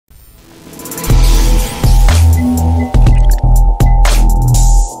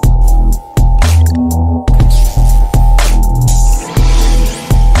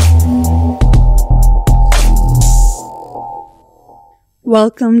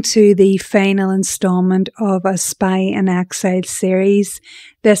Welcome to the final installment of a Spy in Exile series.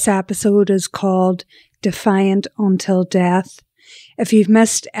 This episode is called Defiant Until Death. If you've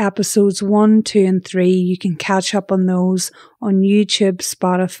missed episodes 1, 2 and 3, you can catch up on those on YouTube,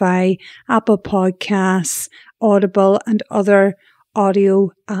 Spotify, Apple Podcasts, Audible and other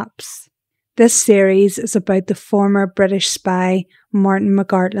audio apps. This series is about the former British spy Martin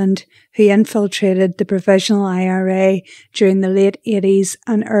McGartland, who infiltrated the Provisional IRA during the late 80s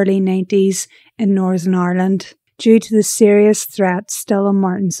and early 90s in Northern Ireland. Due to the serious threat still in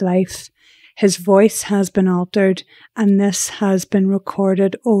Martin's life, his voice has been altered and this has been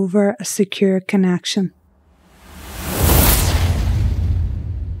recorded over a secure connection.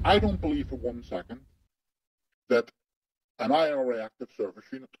 I don't believe for 1 second that an IRA active service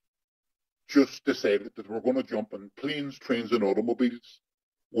unit just decided that we're going to jump in planes, trains and automobiles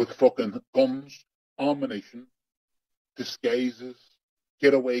with fucking guns, ammunition, disguises,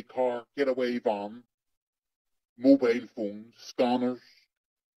 getaway car, getaway van, mobile phones, scanners,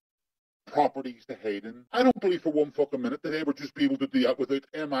 properties to hide in. I don't believe for 1 fucking minute that they would just be able to do that without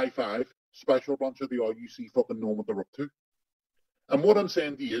MI5, Special Branch of the RUC fucking knowing what they're up to. And what I'm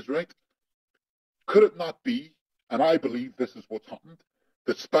saying to you is, right, could it not be, and I believe this is what's happened,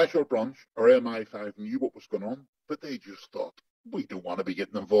 that Special Branch or MI5 knew what was going on, but they just thought, we don't want to be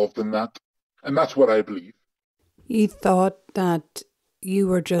getting involved in that. And that's what I believe. You thought that you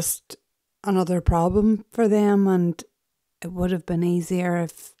were just another problem for them and it would have been easier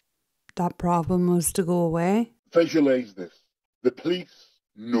if that problem was to go away? Visualize this. The police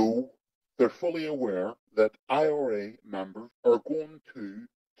know, they're fully aware that IRA members are going to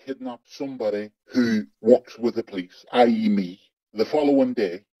kidnap somebody who works with the police, i.e. me. The following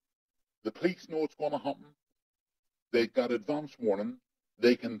day, the police know it's going to happen. They've got advance warning.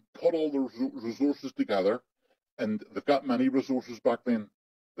 They can put all the resources together, and they've got many resources back then.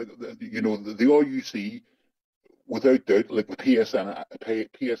 The RUC, without doubt, like the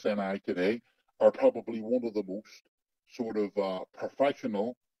PSNI today, are probably one of the most sort of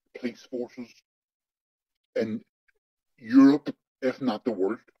professional police forces in Europe, if not the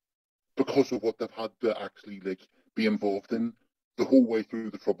world, because of what they've had to actually be involved in the whole way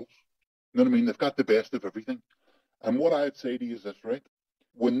through the troubles. You know what I mean? They've got the best of everything. And what I'd say to you is this, right?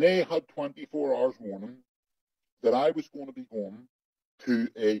 When they had 24 hours warning that I was going to be going to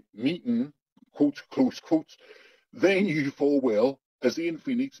a meeting, quotes, close quotes, they knew full well, as Ian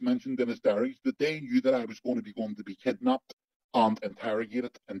Phoenix mentioned in his diaries, that they knew that I was going to be kidnapped and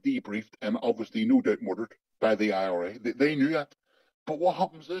interrogated and debriefed and obviously no doubt murdered by the IRA. They knew that. But what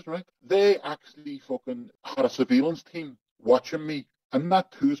happens is, right, they actually fucking had a surveillance team watching me, and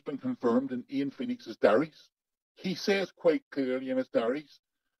that too has been confirmed in Ian Phoenix's diaries. He says quite clearly in his diaries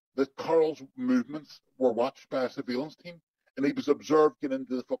that Carl's movements were watched by a surveillance team, and he was observed get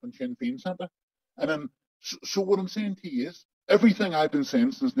into the fucking Sinn Féin centre. And then, so what I'm saying to you is, everything I've been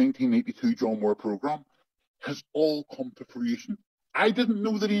saying since 1982 John Moore programme has all come to fruition. I didn't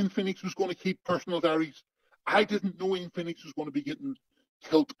know that Ian Phoenix was going to keep personal diaries. I didn't know Ian Phoenix was going to be getting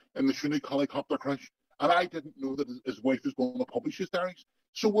killed in the Chinook helicopter crash. And I didn't know that his wife was going to publish his diaries.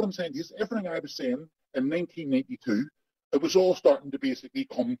 So what I'm saying is, everything I was saying in 1992, it was all starting to basically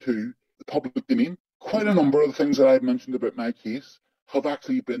come to the public domain. Quite a number of the things that I've mentioned about my case have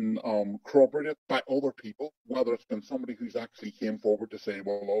actually been corroborated by other people, whether it's been somebody who's actually came forward to say,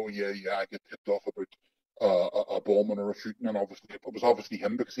 well, oh, yeah, I get tipped off about a bombing or a shooting, and obviously it was obviously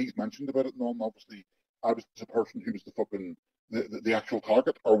him because he's mentioned about it, and obviously I was the person who was the fucking, the actual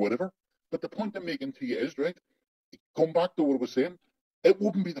target or whatever. But the point I'm making to you is, right, come back to what I was saying, it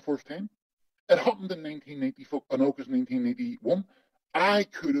wouldn't be the first time. It happened in August 1981. I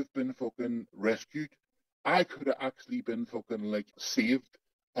could have been fucking rescued. I could have actually been fucking saved,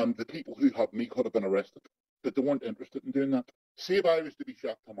 and the people who had me could have been arrested, but they weren't interested in doing that. Say if I was to be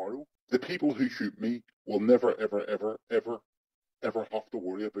shot tomorrow, the people who shoot me will never, ever, ever, ever, ever have to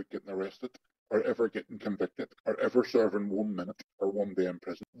worry about getting arrested, or ever getting convicted, or ever serving 1 minute or 1 day in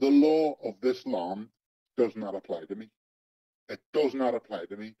prison. The law of this land does not apply to me. It does not apply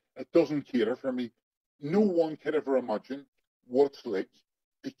to me. It doesn't cater for me. No one could ever imagine what it's like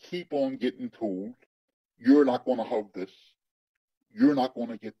to keep on getting told, you're not going to have this, you're not going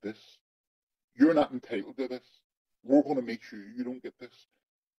to get this, you're not entitled to this, we're going to make sure you don't get this.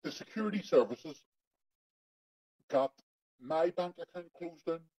 The security services got my bank account closed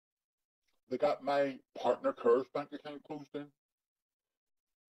down. They got my partner Kerr's bank account closed down.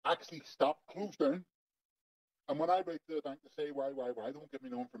 Actually stopped, closed down. And when I write to the bank to say why, don't give me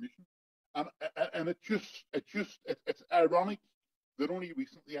no information. And it's ironic that only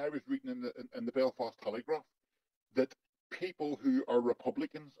recently I was reading in the Belfast Telegraph that people who are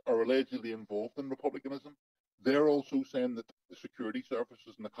Republicans are allegedly involved in Republicanism. They're also saying that the security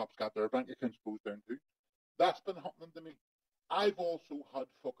services and the cops got their bank accounts closed down too. That's been happening to me. I've also had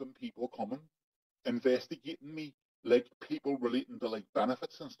fucking people coming, investigating me, like people relating to like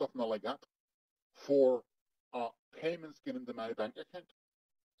benefits and stuff and all like that, for payments getting into my bank account.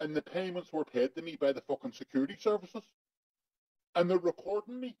 And the payments were paid to me by the fucking security services. And they're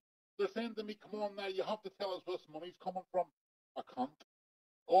recording me. They're saying to me, come on now, you have to tell us where this money's coming from. I can't.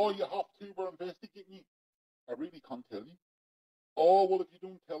 Oh, you have to, we're investigating you. I really can't tell you. Oh, well, if you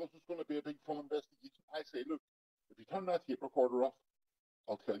don't tell us, it's going to be a big full investigation. I say, look, if you turn that tape recorder off,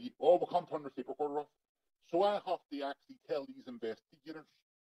 I'll tell you. Oh, we can't turn the tape recorder off. So I have to actually tell these investigators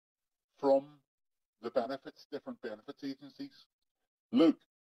from the different benefits agencies, look,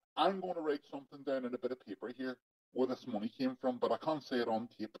 I'm going to write something down in a bit of paper here where this money came from, but I can't say it on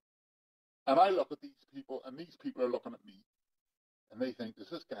tape. And I look at these people, and these people are looking at me, and they think, is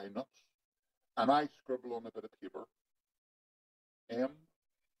this guy nuts? And I scribble on a bit of paper,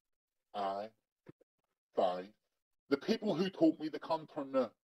 MI5. The people who told me they can't turn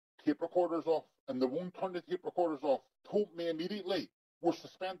the tape recorders off, and they won't turn the tape recorders off, told me immediately, we're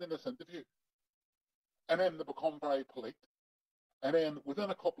suspending this interview. And then they become very polite. And then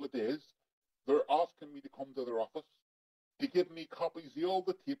within a couple of days, they're asking me to come to their office to give me copies of all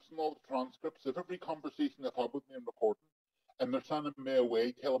the tapes and all the transcripts of every conversation they've had with me in recording. And they're sending me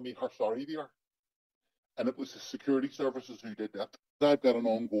away, telling me how sorry they are. And it was the security services who did that. I've got an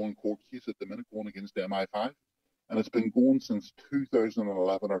ongoing court case at the minute going against MI5. And it's been going since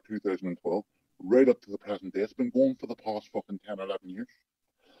 2011 or 2012, right up to the present day. It's been going for the past fucking 10 or 11 years.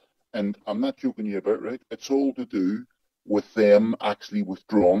 And I'm not joking you about, right? It's all to do with them actually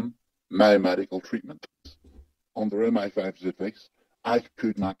withdrawing my medical treatment. Under MI5's advice, I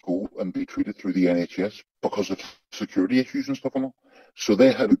could not go and be treated through the NHS because of security issues and stuff and all. So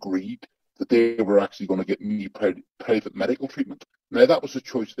they had agreed that they were actually going to get me private medical treatment. Now, that was a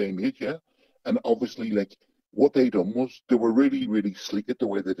choice they made, yeah? And obviously, like, what they done was they were really, really sleek at the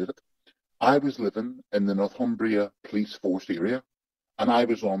way they did it. I was living in the Northumbria Police Force area, and I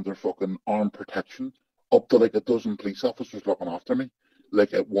was under fucking armed protection, up to like a dozen police officers looking after me,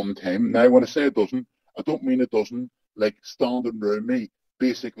 like at one time. Now, when I say a dozen, I don't mean a dozen, like standing around me,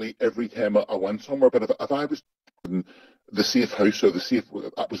 basically every time I went somewhere. But if I was in the safe house or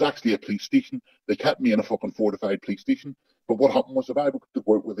it was actually a police station, they kept me in a fucking fortified police station. But what happened was if I went to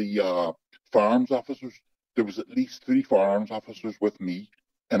work with the firearms officers, there was at least 3 firearms officers with me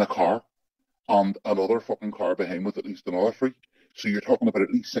in a car and another fucking car behind with at least another 3. So you're talking about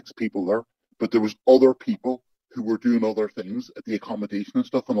at least 6 people there. But there was other people who were doing other things at the accommodation and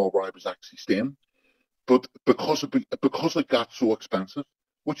stuff and all where I was actually staying. But because it got so expensive,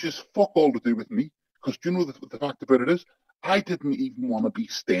 which is fuck all to do with me, because do you know the fact about it is, I didn't even want to be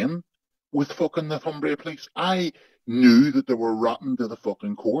staying with fucking Northumbria Police. I knew that they were rotten to the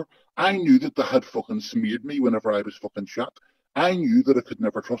fucking core. I knew that they had fucking smeared me whenever I was fucking shot. I knew that I could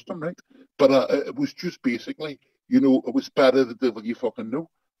never trust them, right? But it was just basically, you know, it was better the devil you fucking know.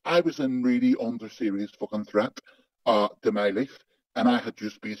 I was in really under serious fucking threat to my life. And I had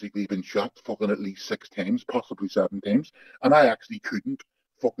just basically been shot fucking at least 6 times, possibly 7 times. And I actually couldn't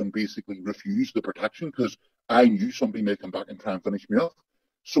fucking basically refuse the protection because I knew somebody may come back and try and finish me off.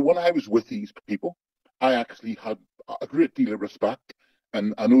 So when I was with these people, I actually had a great deal of respect.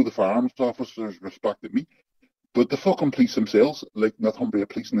 And I know the firearms officers respected me. But the fucking police themselves, like Northumbria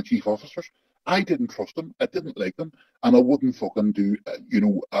Police and the chief officers, I didn't trust them. I didn't like them. And I wouldn't fucking do, I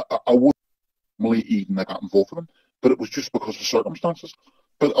wouldn't normally even I got involved with them. But it was just because of circumstances.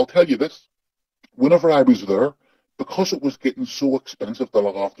 But I'll tell you this, whenever I was there, because it was getting so expensive to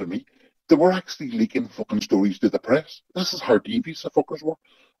look after me, they were actually leaking fucking stories to the press. This is how devious the fuckers were.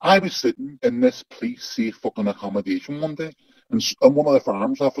 I was sitting in this police safe fucking accommodation one day, and one of the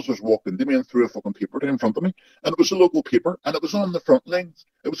firearms officers walked into me and threw a fucking paper down in front of me, and it was a local paper, and it was on the front lines.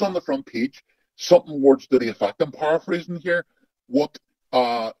 It was on the front page. Something words to the effect, I'm paraphrasing here, what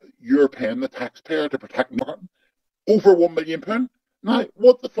you're paying the taxpayer to protect Martin. Over £1 million. Now,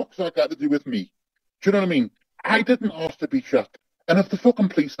 what the fuck's that got to do with me? Do you know what I mean? I didn't ask to be shot. And if the fucking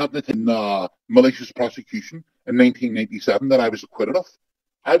police hadn't taken malicious prosecution in 1997 that I was acquitted of,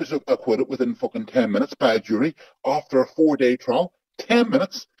 I was acquitted within fucking 10 minutes by a jury after a 4-day trial. 10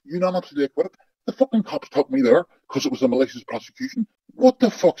 minutes, unanimously acquitted. The fucking cops took me there because it was a malicious prosecution. What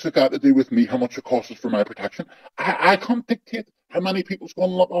the fuck's it got to do with me, how much it costs for my protection? I can't dictate how many people's going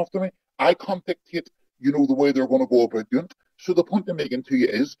to look after me. I can't dictate the way they're going to go about doing it. So the point I'm making to you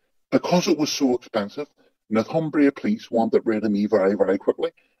is, because it was so expensive, Northumbria Police wanted rid of me very, very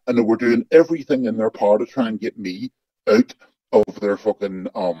quickly, and they were doing everything in their power to try and get me out of their fucking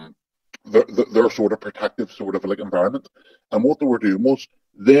their sort of protective sort of like environment. And what they were doing was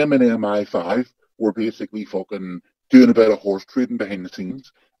them and MI5 were basically fucking doing a bit of horse trading behind the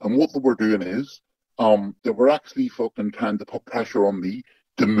scenes. And what they were doing is they were actually fucking trying to put pressure on me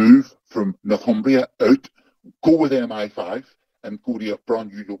to move from Northumbria out, go with MI5 and go to a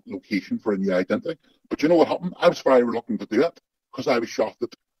brand new location for a new identity. But you know what happened? I was very reluctant to do that because I was shocked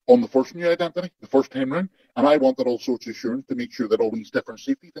on the first new identity, the first time round, and I wanted all sorts of assurance to make sure that all these different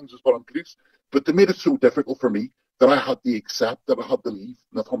safety things was put in place. But they made it so difficult for me that I had to accept that I had to leave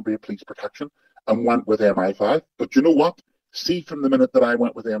Northumbria Police Protection and went with MI5. But you know what? See, from the minute that I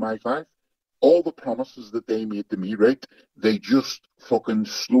went with MI5, all the promises that they made to me, right, they just fucking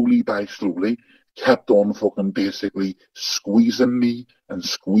slowly by slowly kept on fucking basically squeezing me and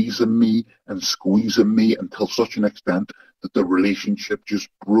squeezing me and squeezing me until such an extent that the relationship just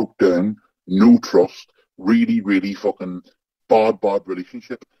broke down. No trust. Really, really fucking bad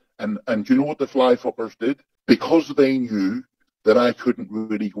relationship. And you know what the fly fuckers did? Because they knew that I couldn't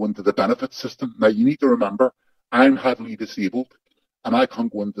really go into the benefit system. Now, you need to remember, I'm heavily disabled and I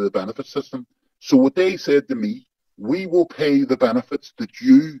can't go into the benefit system. So what they said to me, we will pay the benefits that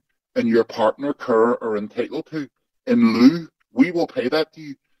you and your partner, Kerr, are entitled to. In lieu, we will pay that to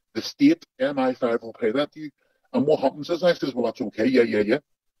you. The state, MI5, will pay that to you. And what happens is, I says, well, that's okay, yeah.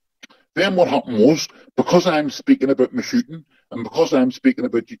 Then what happened was, because I'm speaking about my shooting, and because I'm speaking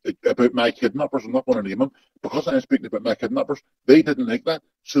about my kidnappers, I'm not going to name them, because I'm speaking about my kidnappers, they didn't like that.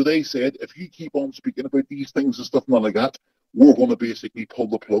 So they said, if you keep on speaking about these things and stuff like that, we're going to basically pull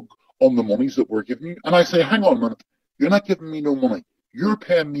the plug on the monies that we're giving you. And I say, hang on a minute, you're not giving me no money. You're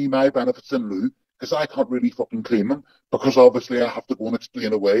paying me my benefits in lieu, because I can't really fucking claim them, because obviously I have to go and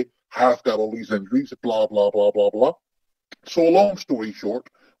explain away how I've got all these injuries, blah, blah, blah, blah, blah. So long story short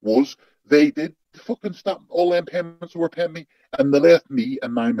was, they did fucking stop all them payments that were paying me, and they left me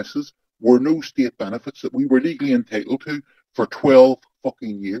and my missus were no state benefits that we were legally entitled to for 12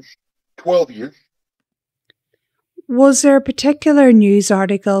 fucking years. 12 years. Was there a particular news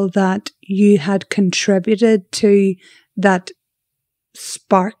article that you had contributed to that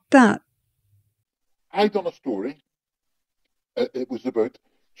sparked that? I done a story. It was about, do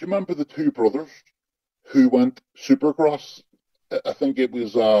you remember the two brothers who went supercross? I think it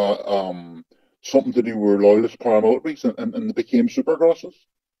was something to do with loyalist paramilitaries, and they became supercrosses.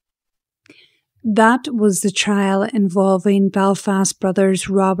 That was the trial involving Belfast brothers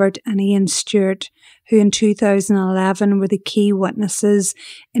Robert and Ian Stewart, who in 2011 were the key witnesses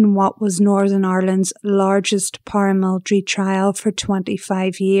in what was Northern Ireland's largest paramilitary trial for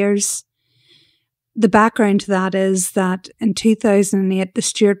 25 years. The background to that is that in 2008, the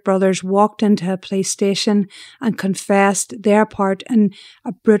Stewart brothers walked into a police station and confessed their part in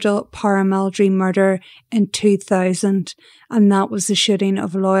a brutal paramilitary murder in 2000, and that was the shooting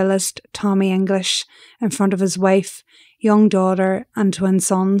of loyalist Tommy English in front of his wife, young daughter and twin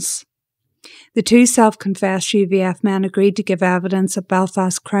sons. The two self-confessed UVF men agreed to give evidence at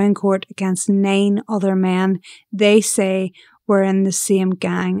Belfast Crown Court against 9 other men they say were in the same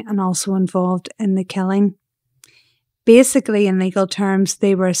gang and also involved in the killing. Basically, in legal terms,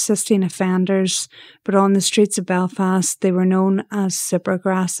 they were assisting offenders, but on the streets of Belfast, they were known as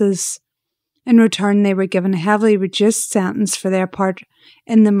supergrasses. In return, they were given a heavily reduced sentence for their part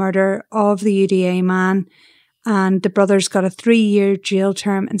in the murder of the UDA man, and the brothers got a 3-year jail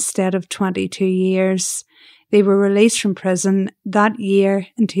term instead of 22 years. They were released from prison that year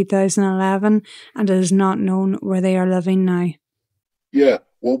in 2011, and it is not known where they are living now. Yeah,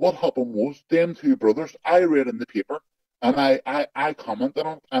 well, what happened was, them two brothers, I read in the paper, and I commented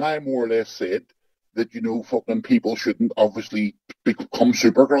on it, and I more or less said that, you know, fucking people shouldn't obviously become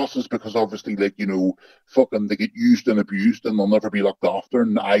supergrosses because obviously, like, you know, fucking they get used and abused and they'll never be looked after.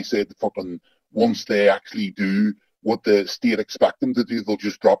 And I said, fucking, once they actually do what the state expect them to do, they'll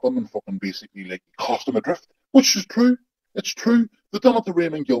just drop them and fucking basically, like, cast them adrift. Which is true. It's true. They've done it to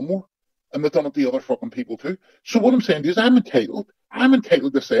Raymond Gilmore, and they've done it to other fucking people too. So what I'm saying is, I'm entitled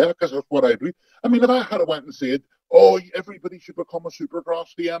to say it because that's what I do. I mean, if I had went and said, oh, everybody should become a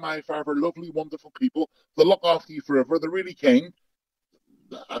supergross, the MI5 are lovely, wonderful people, they'll look after you forever, they're really kind,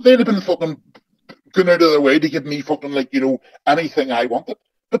 they'd have been fucking going out of their way to give me fucking, like, you know, anything I wanted.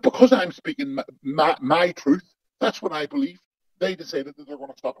 But because I'm speaking my truth, that's what I believe, they decided that they're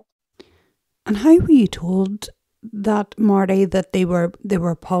going to stop it. And how were you told that, Marty, that they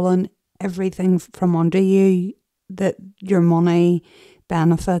were pulling everything from under you, that your money,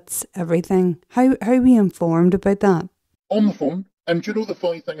 benefits, everything? How were you informed about that? On the phone. And do you know the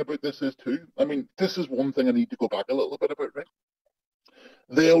funny thing about this is too? I mean, this is one thing I need to go back a little bit about, right?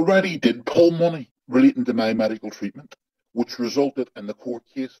 They already did pull money. relating to my medical treatment, which resulted in the court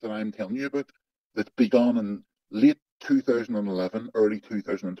case that I'm telling you about that began in late 2011, early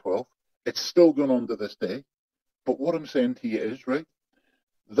 2012. It's still going on to this day. But what I'm saying to you is, right,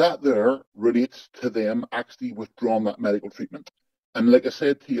 that there relates to them actually withdrawing that medical treatment. And like I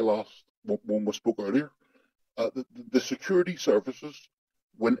said to you last, when we spoke earlier, the security services,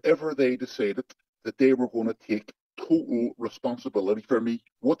 whenever they decided that they were going to take total responsibility for me,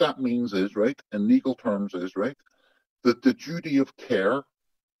 what that means is, right, in legal terms is, right, that the duty of care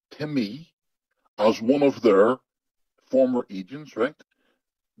to me as one of their former agents, right,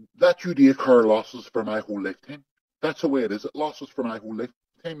 that duty of care losses for my whole lifetime. That's the way it is. It losses for my whole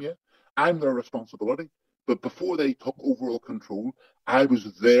lifetime, yeah. I'm their responsibility. But before they took overall control, I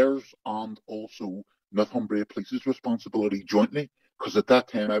was theirs and also Northumbria Police's responsibility jointly, because at that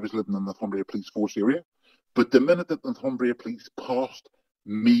time I was living in the Northumbria Police Force area. But the minute that Northumbria Police passed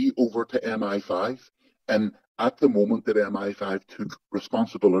me over to MI5, and at the moment that MI5 took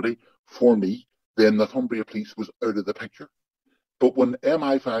responsibility for me, then Northumbria Police was out of the picture. But when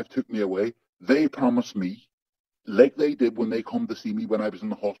MI5 took me away, they promised me, like they did when they come to see me when I was in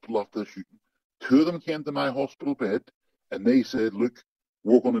the hospital after the shooting. Two of them came to my hospital bed and they said, look,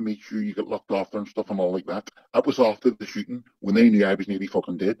 we're going to make sure you get looked after and stuff and all like that. That was after the shooting when they knew I was nearly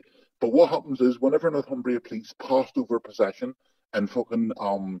fucking dead. But what happens is whenever Northumbria Police passed over possession and fucking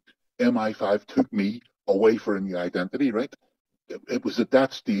MI5 took me away for a new identity, right? It was at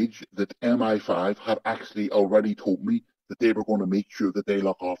that stage that MI5 had actually already told me that they were going to make sure that they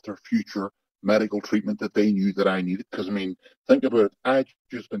look after future medical treatment that they knew that I needed. Because, I mean, think about it. I'd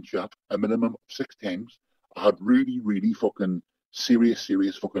just been shot a minimum of 6 times. I had really, really fucking serious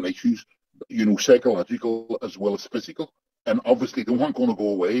fucking issues, you know, psychological as well as physical. And obviously they weren't going to go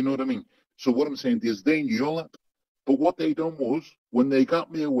away, you know what I mean? So what I'm saying is they knew all that. But what they done was, when they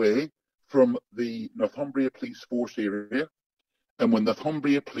got me away from the Northumbria Police Force area, and when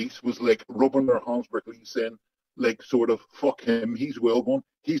Northumbria Police was like rubbing their hands quickly saying, like, sort of, fuck him, he's well gone,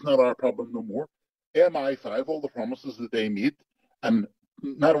 he's not our problem no more. MI5, all the promises that they made, and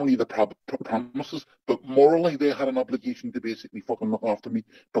not only the promises, but morally they had an obligation to basically fucking look after me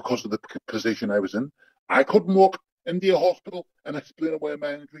because of the position I was in. I couldn't walk into a hospital and explain away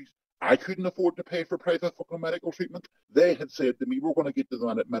my injuries. I couldn't afford to pay for private fucking medical treatment. They had said to me, we're going to get to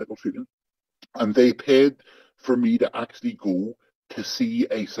the medical treatment. And they paid for me to actually go to see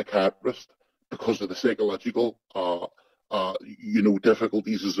a psychiatrist because of the psychological,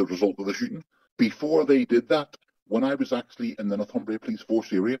 difficulties as a result of the shooting. Before they did that, when I was actually in the Northumbria Police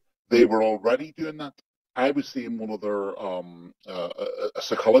Force area, they were already doing that. I was seeing one of their a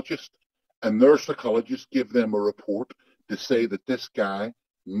psychologist, and their psychologist gave them a report to say that this guy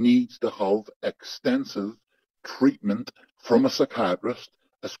needs to have extensive treatment from a psychiatrist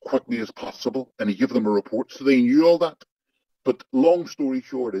as quickly as possible, and he gave them a report, so they knew all that. But long story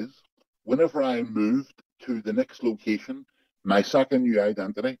short is, whenever I moved to the next location, my second new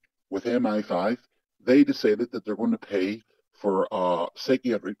identity with MI5, they decided that they're going to pay for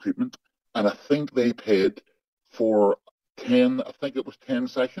psychiatric treatment, and I think they paid for 10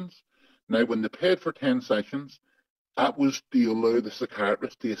 sessions. Now, when they paid for 10 sessions, that was to allow the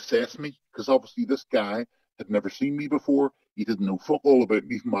psychiatrist to assess me, because obviously this guy had never seen me before. He didn't know fuck all about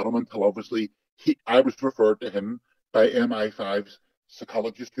me from Adam until obviously I was referred to him by MI5's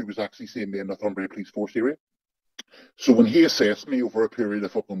psychologist, who was actually seeing me in the Northumbria Police Force area. So when he assessed me over a period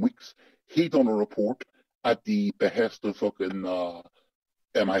of fucking weeks, he done a report at the behest of fucking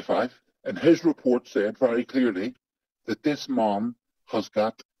MI5, and his report said very clearly that this man has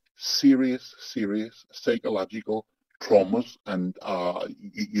got serious psychological traumas and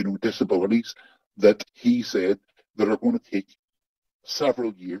disabilities that he said that are going to take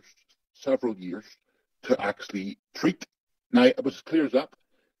several years to actually treat. Now, it was as clear as that.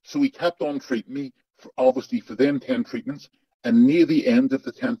 So he kept on treating me, obviously for them 10 treatments, and near the end of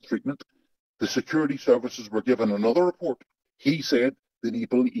the 10th treatment, the security services were given another report. He said that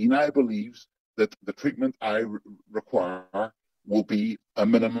he now believes that the treatment I require will be a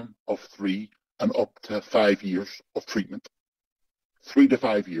minimum of 3 and up to 5 years of treatment. 3 to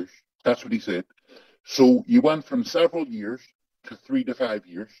 5 years. That's what he said. So you went from several years to 3 to 5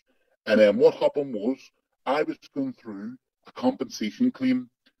 years. And then what happened was I was going through a compensation claim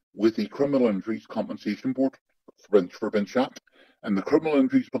with the Criminal Injuries Compensation Board for being shot. And the Criminal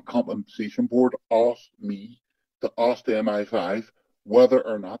Injuries Compensation Board asked me to ask the MI5 whether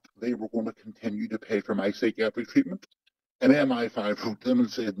or not they were going to continue to pay for my psychiatric treatment. And MI5 wrote them and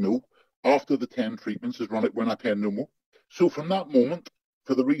said, no, after the 10 treatments is run out, we're not paying no more. So from that moment,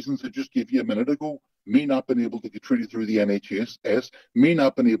 for the reasons I just gave you a minute ago, me not being able to get treated through the NHS, me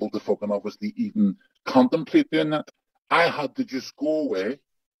not being able to fucking obviously even contemplate doing that. I had to just go away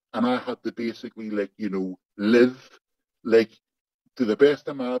and I had to basically, like, you know, live, like, to the best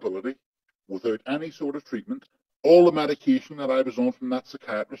of my ability without any sort of treatment. All the medication that I was on from that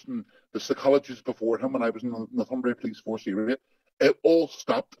psychiatrist and the psychologist before him when I was in the Northumbria Police Force area, it all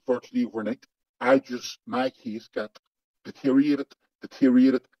stopped virtually overnight. My case got deteriorated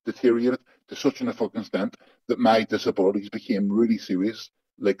to such an fucking extent that my disabilities became really serious,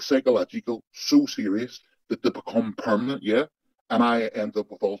 like psychological, so serious that they become permanent, yeah. And I end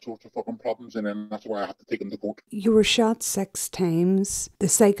up with all sorts of fucking problems, and then that's why I had to take him to court. You were shot 6 times. The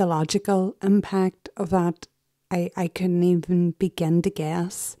psychological impact of that, I couldn't even begin to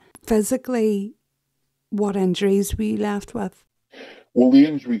guess. Physically, what injuries were you left with? Well, the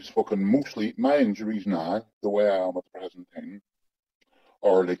injuries fucking mostly, my injuries now, the way I am at the present time,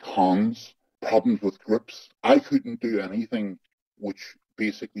 are like hands, problems with grips. I couldn't do anything which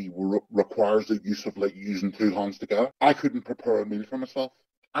basically requires the use of like using 2 hands together. I couldn't prepare a meal for myself.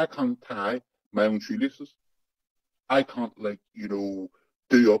 I can't tie my own shoelaces. I can't, like, you know,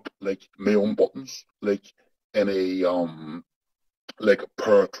 do up like my own buttons, like in a like a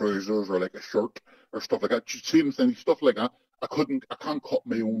pair of trousers or like a shirt or stuff like that. Same thing, stuff like that. I can't cut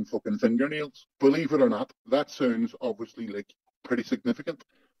my own fucking fingernails. Believe it or not, that sounds obviously like pretty significant,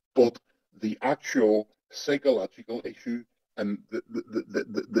 but the actual psychological issue and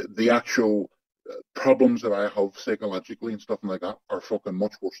the actual problems that I have psychologically and stuff like that are fucking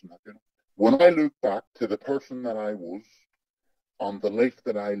much worse than that, you know. When I look back to the person that I was on the life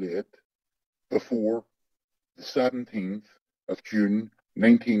that I led before the 17th of June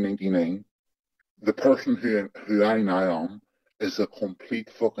 1999, the person who I now am is a complete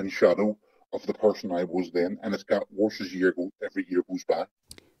fucking shadow of the person I was then, and it's got worse as every year goes by.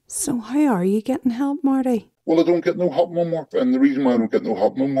 So how are you getting help, Marty? Well, I don't get no help no more, and the reason why I don't get no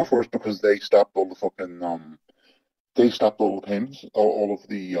help no more is because they stopped all the fucking payments, all of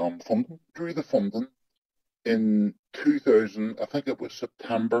the funding. Through the funding in 2000, I think it was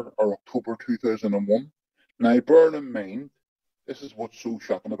September or October 2001. Now, bear in mind, this is what's so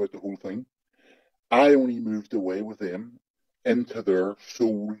shocking about the whole thing. I only moved away with them into their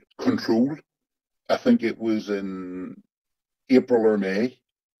sole control. I think it was in April or May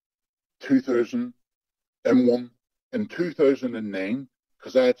 2001. In 2009,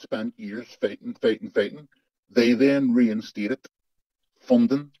 because I had spent years fighting, they then reinstated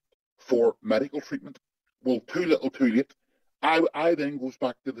funding for medical treatment. Well, too little, too late. I then goes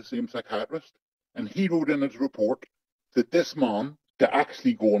back to the same psychiatrist, and he wrote in his report that this man, to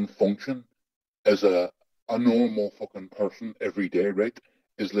actually go and function as a normal fucking person every day, right,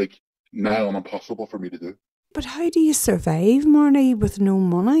 is like now impossible for me to do. But how do you survive, Marty, with no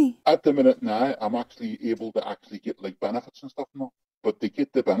money? At the minute now, I'm actually able to actually get like benefits and stuff now. But to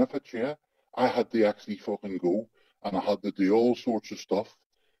get the benefits, yeah, I had to actually fucking go and I had to do all sorts of stuff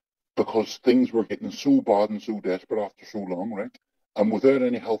because things were getting so bad and so desperate after so long, right? And without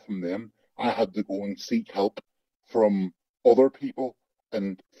any help from them, I had to go and seek help from other people.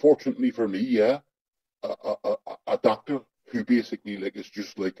 And fortunately for me, yeah, a doctor who basically like is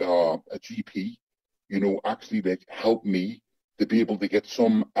just like a GP, you know, actually like helped me to be able to get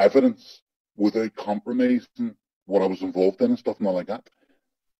some evidence without compromising what I was involved in and stuff and like that.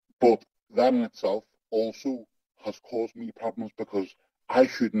 But that in itself also has caused me problems because I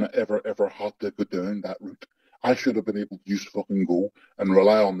shouldn't have ever had to go down that route. I should have been able to just fucking go and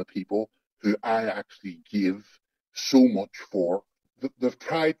rely on the people who I actually give so much for. They've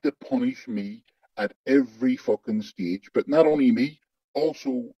tried to punish me at every fucking stage, but not only me,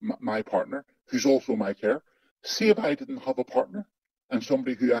 also my partner, who's also my care. See if I didn't have a partner and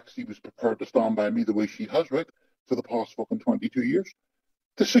somebody who actually was prepared to stand by me the way she has, right, for the past fucking 22 years.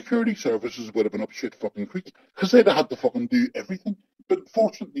 The security services would have been up shit fucking creek because they'd have had to fucking do everything. But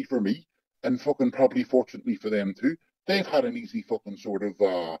fortunately for me, and fucking probably fortunately for them too, they've had an easy fucking sort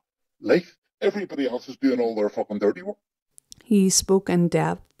of life. Everybody else is doing all their fucking dirty work. You spoke in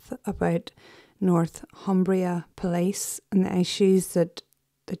depth about Northumbria Police and the issues that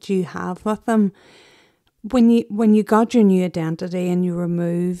you have with them. When you got your new identity and you were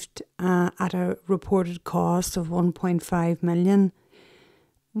moved at a reported cost of 1.5 million,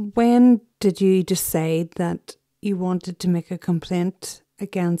 when did you decide that you wanted to make a complaint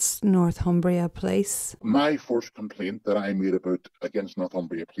against Northumbria Police? My first complaint that I made against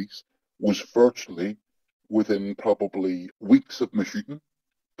Northumbria Police was virtually within probably weeks of my shooting.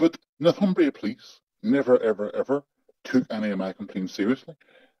 But Northumbria Police never, ever, ever took any of my complaints seriously.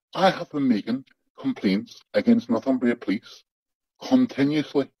 I have been making complaints against Northumbria Police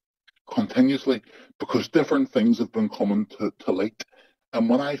continuously continuously, because different things have been coming to light. And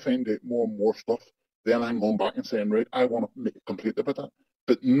when I find out more and more stuff, then I'm going back and saying, right, I want to make a complaint about that.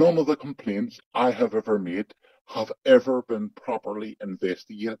 But none of the complaints I have ever made have ever been properly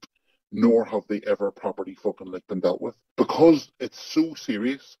investigated, nor have they ever properly fucking like been dealt with. Because it's so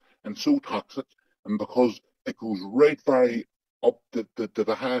serious and so toxic, and because it goes right very up to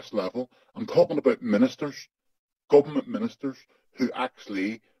the highest level. I'm talking about ministers, government ministers, who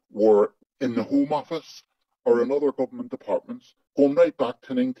actually were in the Home Office or in other government departments, going right back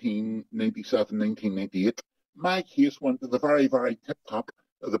to 1997, 1998. My case went to the very, very tip top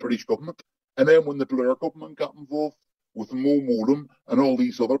of the British government. And then when the Blair government got involved with Mo Modem and all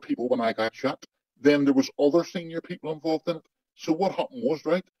these other people when I got shot, then there was other senior people involved in it. So what happened was,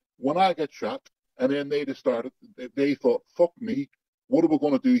 right, when I got shot, and then they thought, fuck me, what are we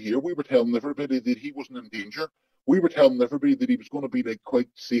going to do here? We were telling everybody that he wasn't in danger. We were telling everybody that he was going to be like quite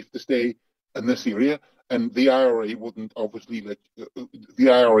safe to stay in this area, and the IRA wouldn't obviously the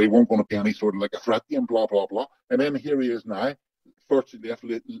IRA weren't going to be any sort of like a threat to him, blah blah blah. And then here he is now, virtually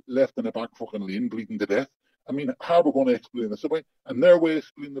left in the back fucking lane, bleeding to death. I mean, how are we going to explain this away? And their way of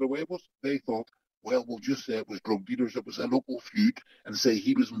explaining it away was they thought, well, we'll just say it was drug dealers, it was a local feud, and say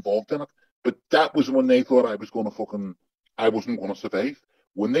he was involved in it. But that was when they thought I wasn't going to survive.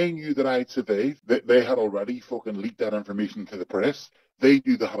 When they knew that I'd survived, they had already fucking leaked that information to the press. They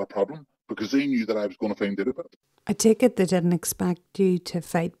knew they had a problem because they knew that I was going to find out about it. I take it they didn't expect you to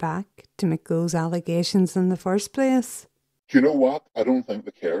fight back, to make those allegations in the first place. Do you know what? I don't think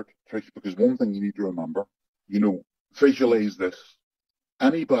they cared, Trish, because one thing you need to remember, visualize this.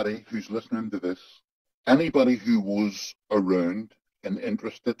 Anybody who's listening to this, anybody who was around and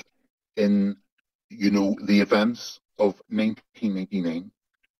interested in, the events of 1999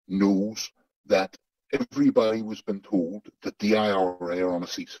 knows that everybody was been told that the IRA are on a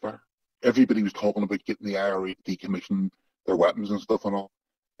ceasefire. Everybody was talking about getting the IRA to decommission their weapons and stuff and all.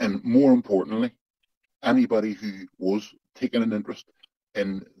 And more importantly, anybody who was taking an interest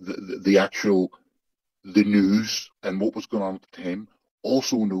in the news and what was going on at the time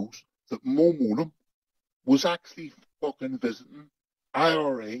also knows that Mo Modem was actually fucking visiting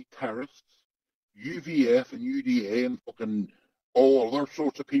IRA terrorists, UVF and UDA and fucking all other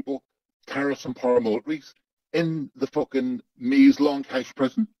sorts of people, terrorists and paramilitaries, in the fucking Maze-Long Cache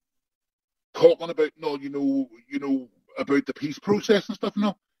prison, talking about, about the peace process and stuff.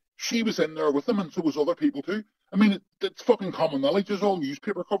 No, she was in there with them, and so was other people too. I mean, it's fucking common knowledge. There's all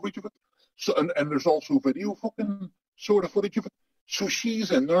newspaper coverage of it. So, and there's also video fucking sort of footage of it. So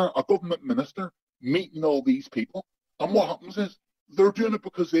she's in there, a government minister, meeting all these people. And what happens is, they're doing it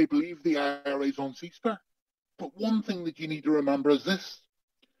because they believe the IRA's on ceasefire. But one thing that you need to remember is this.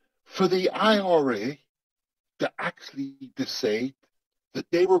 For the IRA to actually decide that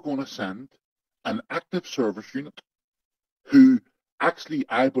they were going to send an active service unit who actually,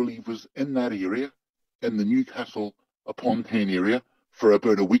 I believe, was in that area, in the Newcastle upon Tyne area, for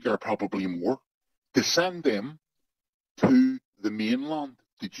about a week or probably more, to send them to the mainland,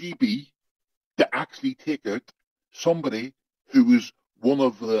 the GB, to actually take out somebody who was one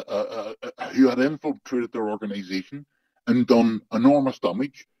of the who had infiltrated their organisation and done enormous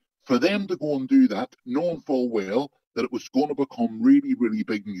damage. For them to go and do that, knowing full well that it was going to become really, really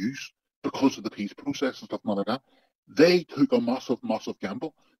big news because of the peace process and stuff like that, they took a massive, massive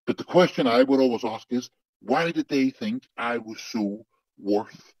gamble. But the question I would always ask is, why did they think I was so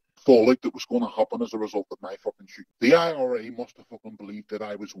worth fallout that was going to happen as a result of my fucking shooting? The IRA must have fucking believed that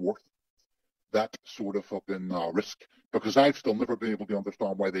I was worth that sort of fucking risk, because I've still never been able to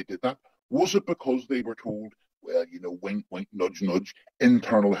understand why they did that. Was it because they were told, well, wink, wink, nudge, nudge,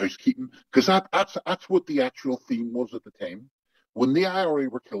 internal housekeeping? Because that's what the actual theme was at the time. When the IRA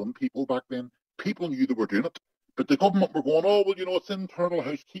were killing people back then, people knew they were doing it. But the government were going, oh, well, it's internal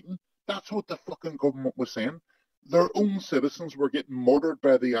housekeeping. That's what the fucking government was saying. Their own citizens were getting murdered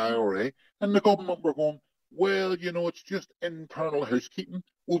by the IRA, and the government were going, well, it's just internal housekeeping.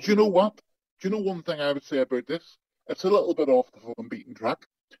 Well, do you know what? Do you know one thing I would say about this? It's a little bit off the fucking beaten track.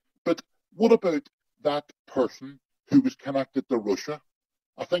 But what about that person who was connected to Russia?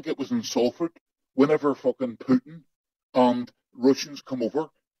 I think it was in Salford, whenever fucking Putin and Russians come over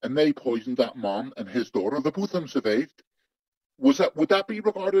and they poisoned that man and his daughter. They both of them survived. Would that be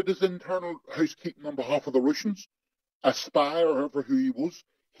regarded as internal housekeeping on behalf of the Russians? A spy or whoever who he was?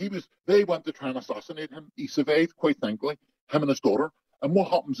 They went to try and assassinate him. He survived, quite thankfully, him and his daughter. And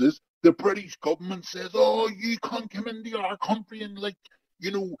what happens is the British government says, oh, you can't come into our country and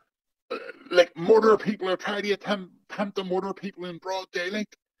murder people or try to attempt to murder people in broad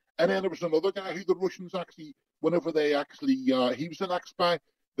daylight. And then there was another guy who the Russians actually, whenever they actually, he was an ex-spy,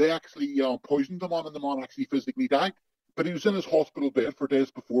 they actually poisoned him on, and the man actually physically died. But he was in his hospital bed for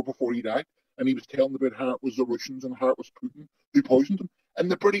days before he died, and he was telling about how it was the Russians and how it was Putin who poisoned him. And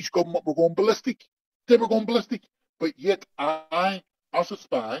the British government were going ballistic. They were going ballistic. But yet I, as a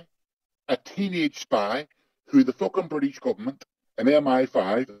spy, a teenage spy, who the fucking British government and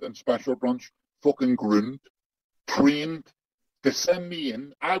MI5 and Special Branch fucking groomed, trained to send me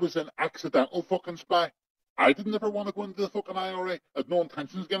in, I was an accidental fucking spy. I didn't ever want to go into the fucking IRA. I had no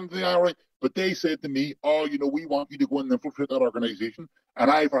intentions of getting into the IRA. But they said to me, oh, we want you to go and infiltrate that organisation.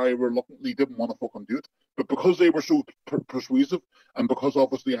 And I very reluctantly didn't want to fucking do it. But because they were so persuasive, and because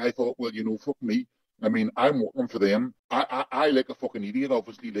obviously I thought, well, fuck me. I mean, I'm working for them. I like a fucking idiot,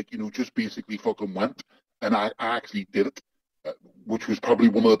 obviously, just basically fucking went. And I actually did it, which was probably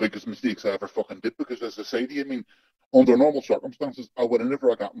one of the biggest mistakes I ever fucking did. Because as I say to you, I mean, under normal circumstances, I would have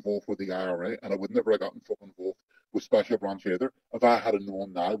never got involved with the IRA, and I would never have gotten fucking involved with Special Branch either. If I had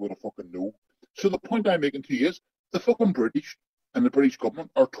known now, I would have fucking known. So the point I'm making to you is, the fucking British and the British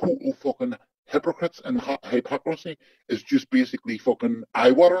government are total fucking hypocrites, and hypocrisy is just basically fucking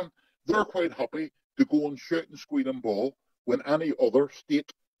eye-watering. They're quite happy to go and shout and squeal and bawl when any other state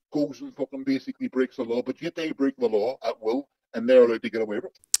goes and fucking basically breaks the law, but yet they break the law at will, and they're allowed to get away with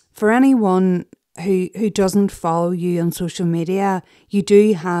it. For anyone who doesn't follow you on social media, you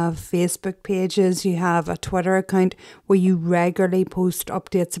do have Facebook pages, you have a Twitter account where you regularly post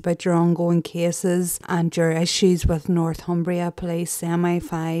updates about your ongoing cases and your issues with Northumbria Police,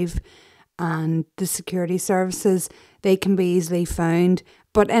 MI5 and the security services. They can be easily found.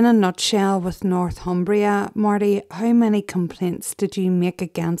 But in a nutshell, with Northumbria, Marty, how many complaints did you make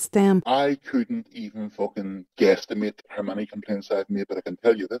against them? I couldn't even fucking guesstimate how many complaints I've made, but I can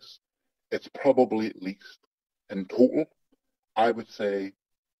tell you this. It's probably at least, in total, I would say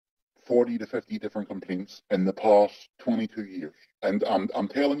 40 to 50 different complaints in the past 22 years. And I'm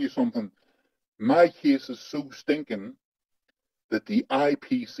telling you something, my case is so stinking that the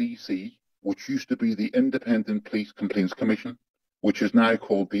IPCC, which used to be the Independent Police Complaints Commission, which is now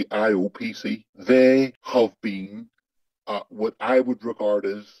called the IOPC, they have been what I would regard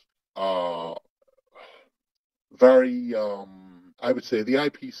as very... I would say the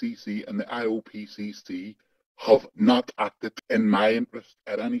IPCC and the IOPCC have not acted in my interest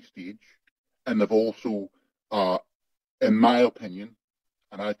at any stage, and they've also, in my opinion,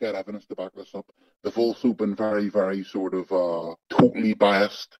 and I've got evidence to back this up, they've also been very, very sort of totally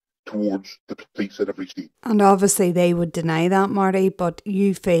biased towards the police at every stage. And obviously they would deny that, Marty, but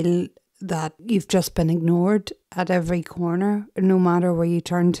you feel that you've just been ignored at every corner, no matter where you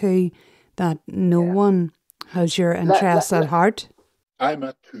turn to, that no one has your interests at heart. I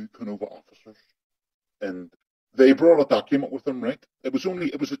met two Canova officers, and they brought a document with them, right? It was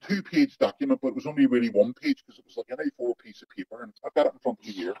a 2-page document, but it was only really 1 page because it was like an A4 piece of paper, and I've got it in front of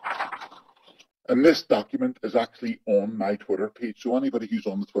me here. And this document is actually on my Twitter page, so anybody who's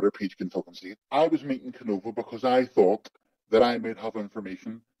on the Twitter page can fucking see it. I was meeting Canova because I thought that I might have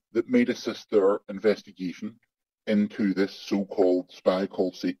information that might assist their investigation into this so-called spy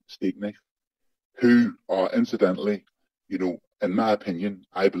called Steak Knife, who, incidentally, in my opinion,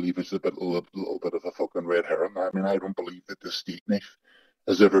 I believe is a little bit of a fucking red herring. I mean, I don't believe that the Steak Knife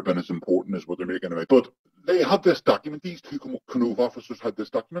has ever been as important as what they're making it. But they had this document, these two Canova officers had this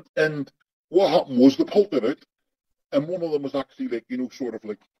document, and what happened was they pulled it out, and one of them was actually sort of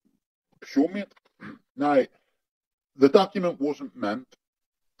show me it. Now, the document wasn't meant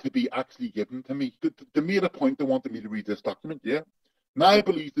to be actually given to me. They made a point they wanted me to read this document, yeah. Now I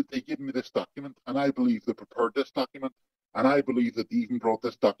believe that they gave me this document, and I believe they prepared this document, and I believe that they even brought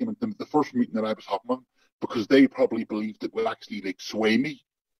this document to the first meeting that I was having them, because they probably believed it would actually sway me.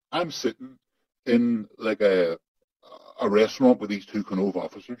 I'm sitting in a restaurant with these two Canova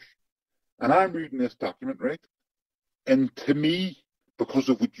officers, and I'm reading this document, right? And to me, because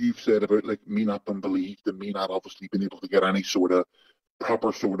of what you've said about me not being believed and me not obviously being able to get any sort of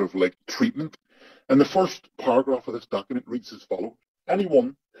proper sort of treatment, and the first paragraph of this document reads as follows: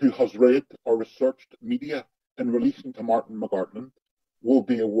 anyone who has read or researched media in relation to Martin McGartland will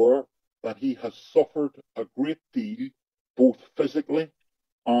be aware that he has suffered a great deal, both physically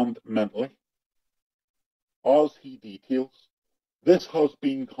and mentally. As he details, this has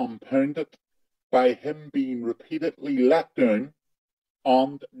been compounded by him being repeatedly let down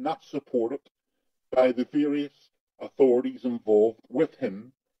and not supported by the various authorities involved with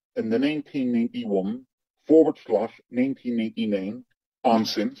him in the 1991/1999 and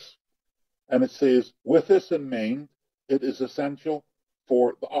since. And it says, with this in mind, it is essential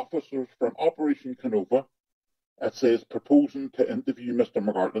for the officers from Operation Canova, it says, proposing to interview Mr.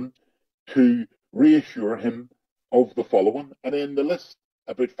 McGartland, to reassure him of the following. And then the list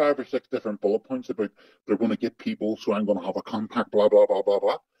about 5 or 6 different bullet points about they're going to get people, so I'm going to have a contact, blah, blah, blah, blah,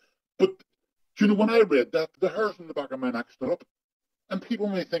 blah. But, you know, when I read that, the hairs in the back of my neck stood up. And people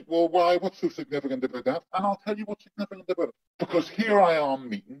may think, well, why? What's so significant about that? And I'll tell you what's significant about it. Because here I am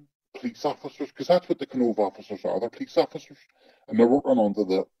meeting police officers, because that's what the Canova officers are. They're police officers. And they're working under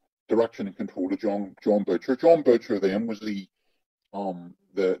the direction and control of John Boucher. John Boucher then was the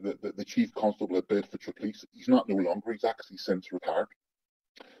chief constable at Bedfordshire Police. He's not no longer. He's actually since retired.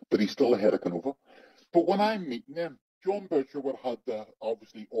 But he's still the head of Canova. But when I'm meeting them, John Boucher would have to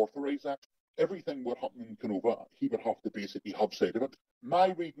obviously authorise that. Everything would happen in Canova, he would have to basically have sight of it. My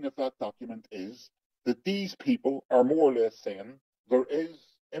reading of that document is that these people are more or less saying there is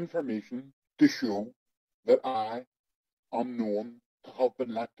information to show that I am known to have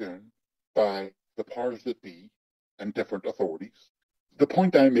been let down by the powers that be and different authorities. The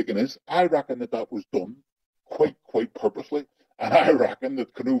point I'm making is I reckon that was done quite purposely, and I reckon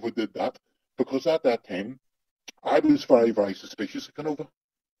that Canova did that because at that time I was very, very suspicious of Canova.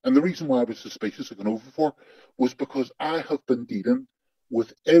 And the reason why I was suspicious of Canova for was because I have been dealing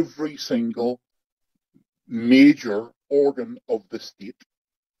with every single major organ of the state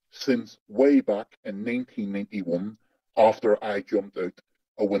since way back in 1991 after I jumped out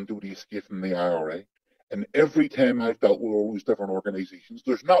a window to escape from the IRA. And every time I've dealt with all these different organisations,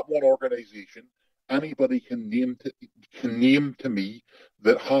 there's not one organisation anybody can name to me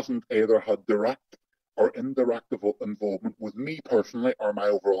that hasn't either had direct or indirect involvement with me personally or my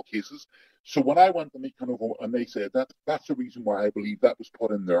overall cases. So when I went to meet Canova and they said that, that's the reason why I believe that was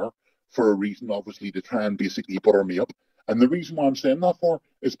put in there for a reason, obviously, to try and basically butter me up. And the reason why I'm saying that for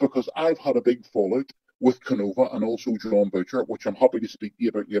is because I've had a big fallout with Canova and also John Boucher, which I'm happy to speak to you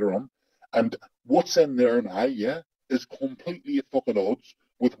about later on. And what's in there now, is completely at fucking odds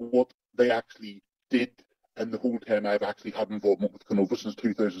with what they actually did. And the whole time I've actually had involvement with Canova since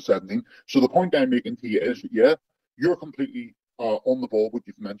 2017. So the point I'm making to you is, you're completely on the ball, what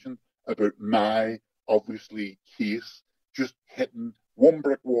you've mentioned about my, obviously, case just hitting one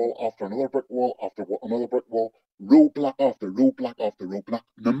brick wall after another brick wall after another brick wall, roadblock after roadblock after roadblock.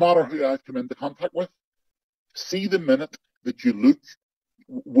 No matter who I've come into contact with, see the minute that you look,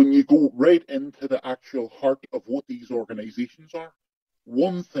 when you go right into the actual heart of what these organizations are,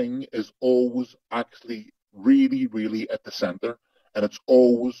 one thing is always actually really, really at the center, and it's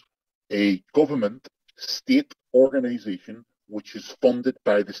always a government, state organization which is funded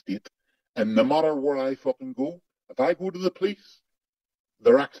by the state. And no matter where I fucking go, if I go to the police,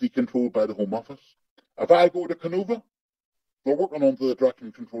 they're actually controlled by the Home Office. If I go to Canova, they're working under the direction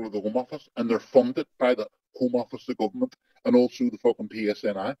and control of the Home Office, and they're funded by the Home Office of Government and also the fucking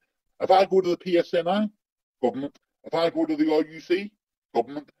PSNI. If I go to the PSNI, government. If I go to the RUC,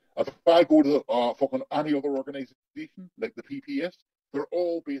 government. If I go to fucking any other organisation, like the PPS, they're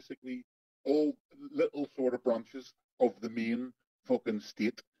all basically all little sort of branches of the main fucking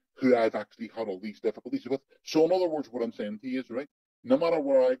state who I've actually had all these difficulties with. So in other words, what I'm saying to you is, right, no matter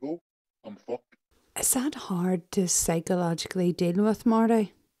where I go, I'm fucked. Is that hard to psychologically deal with,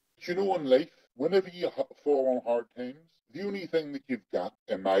 Marty? Do you know, in life, whenever you fall on hard times, the only thing that you've got,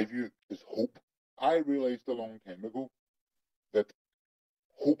 in my view, is hope. I realised a long time ago that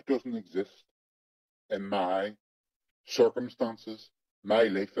hope doesn't exist in my circumstances, my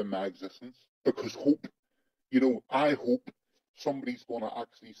life and my existence, because hope, I hope somebody's going to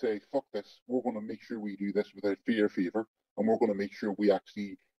actually say, fuck this, we're going to make sure we do this without fear or favour, and we're going to make sure we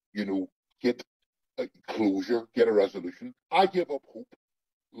actually, get a closure, get a resolution. I gave up hope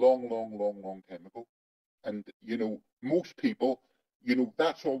long time ago. And, most people,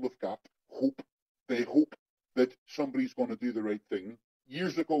 that's all they've got, hope. They hope that somebody's going to do the right thing.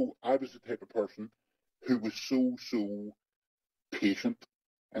 Years ago, I was the type of person who was so patient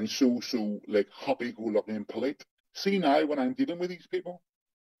and so like happy-go-lucky and polite. See now, when I'm dealing with these people,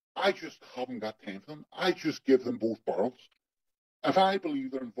 I just haven't got time for them. I just give them both barrels. If I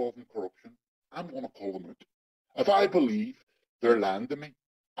believe they're involved in corruption, I'm going to call them out. If I believe they're lying to me,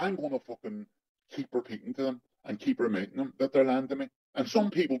 I'm going to fucking keep repeating to them and keep reminding them that they're lying to me. And some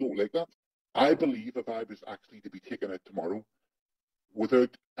people don't like that. I believe if I was actually to be taken out tomorrow, without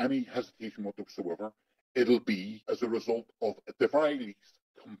any hesitation whatsoever, it'll be as a result of, at the very least,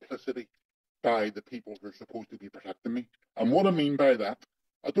 complicity by the people who are supposed to be protecting me. And what I mean by that,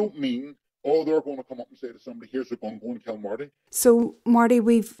 I don't mean, they're going to come up and say to somebody, here's a gun, go and kill Marty. So, Marty,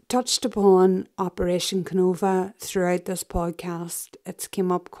 we've touched upon Operation Canova throughout this podcast. It's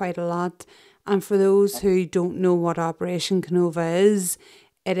come up quite a lot. And for those who don't know what Operation Canova is,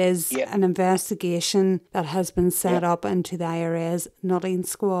 it is an investigation that has been set up into the IRA's Nutting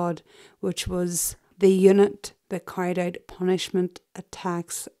Squad, which was the unit that carried out punishment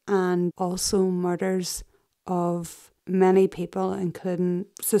attacks and also murders of many people, including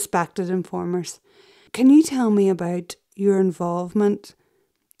suspected informers. Can you tell me about your involvement?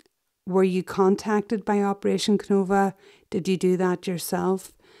 Were you contacted by Operation Canova? Did you do that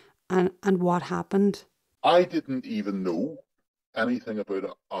yourself? And what happened? I didn't even know anything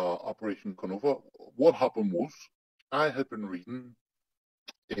about Operation Canova. What happened was, I had been reading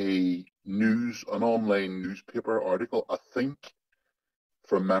an online newspaper article. I think,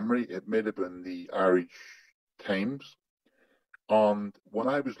 from memory, it may have been the Irish Times. And when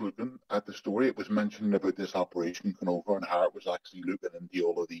I was looking at the story, it was mentioning about this Operation Canova and how it was actually looking into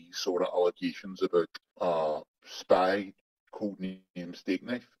all of these sort of allegations about spy, codenamed steak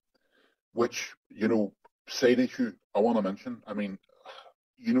knife, which, side issue I want to mention. I mean,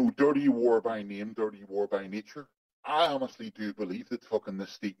 dirty war by name, dirty war by nature. I honestly do believe that fucking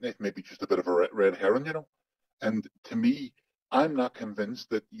this steak knife may be just a bit of a red herring, And to me, I'm not convinced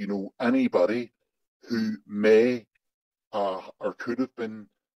that, anybody who may or could have been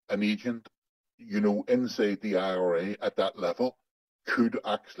an agent, inside the IRA at that level could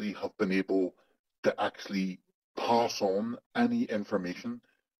actually have been able to actually pass on any information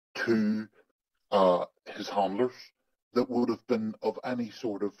to his handlers that would have been of any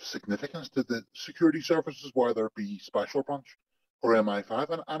sort of significance to the security services, whether it be Special Branch or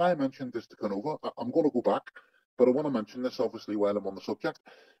MI5. And I mentioned this to Canova. I'm going to go back, but I want to mention this obviously while I'm on the subject.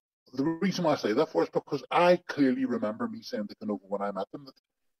 The reason why I say that for is because I clearly remember me saying to Canova when I met them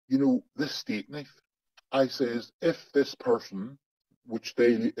that, this steak knife, I says, if this person, which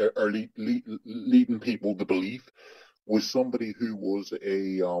they are leading people to believe, was somebody who was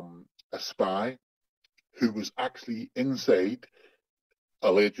a spy, who was actually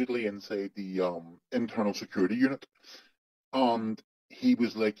allegedly inside the internal security unit, and he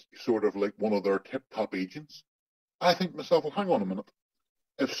was sort of like one of their tip-top agents, I think to myself, well, hang on a minute.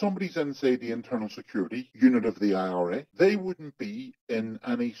 If somebody's inside the internal security unit of the IRA, they wouldn't be in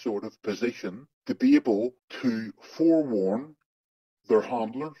any sort of position to be able to forewarn their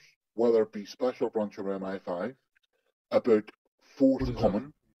handlers, whether it be Special Branch or MI5, about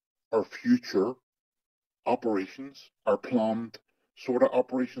forthcoming or future operations or planned sort of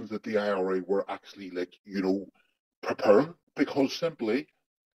operations that the IRA were actually preparing. Because simply,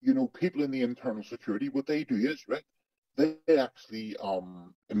 people in the internal security, what they do is, right, they actually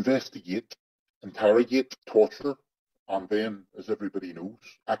investigate, interrogate, torture, and then, as everybody knows,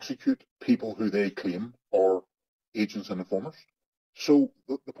 execute people who they claim are agents and informers. So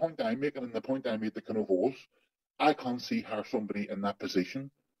the point I'm making, and the point I made to Canova, was I can't see how somebody in that position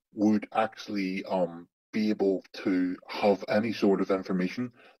would actually be able to have any sort of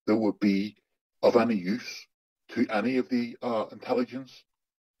information that would be of any use to any of the intelligence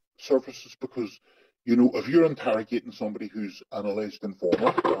services, because if you're interrogating somebody who's an alleged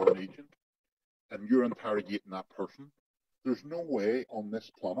informer or an agent, and you're interrogating that person, there's no way on this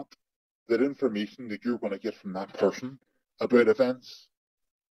planet that information that you're going to get from that person about events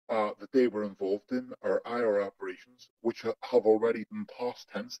that they were involved in or IR operations, which have already been past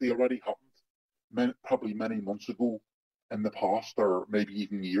tense. They already happened probably many months ago in the past, or maybe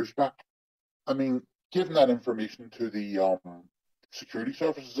even years back. I mean, giving that information to the security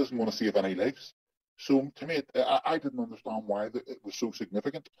services isn't going to save any lives. So to me, I didn't understand why it was so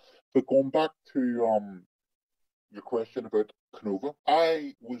significant. But going back to your question about Canova,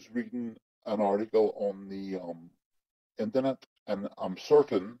 I was reading an article on the internet, and I'm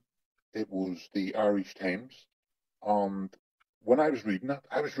certain it was the Irish Times. And when I was reading it,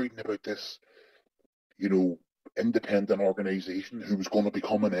 I was reading about this, independent organisation who was going to be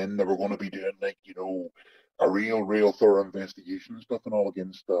coming in. They were going to be doing a real thorough investigation and stuff and all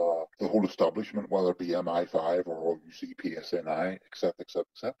against the whole establishment, whether it be MI5 or RUC, PSNI, etc., etc.,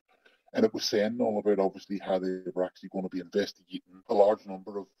 etc. And it was saying all about obviously how they were actually going to be investigating a large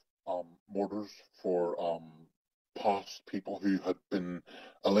number of murders for past people who had been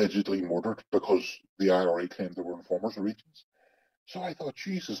allegedly murdered because the IRA claimed they were informers or agents. So I thought,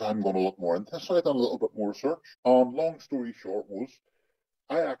 Jesus, I'm going to look more into this. So I done a little bit more research. Long story short was,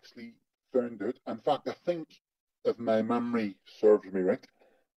 I actually found out, in fact, I think, if my memory serves me right,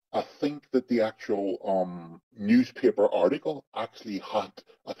 I think that the actual newspaper article actually had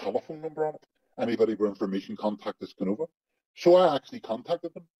a telephone number on it. Anybody with information, contact us Canova. So I actually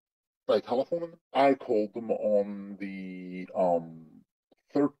contacted them by telephoning them. I called them on the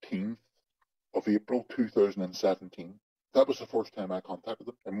 13th of April 2017. That was the first time I contacted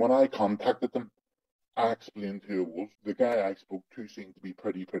them. And when I contacted them, I explained who it was. The guy I spoke to seemed to be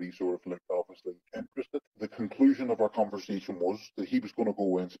pretty sort of obviously interested. The conclusion of our conversation was that he was going to go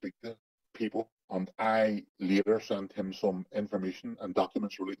away and speak to people, and I later sent him some information and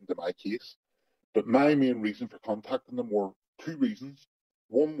documents relating to my case. But my main reason for contacting them were two reasons.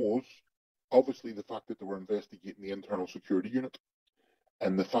 One was obviously the fact that they were investigating the internal security unit,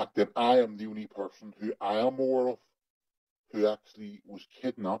 and the fact that I am the only person who I am aware of who actually was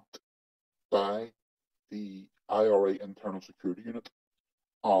kidnapped by the IRA internal security unit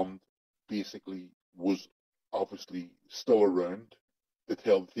and basically was obviously still around to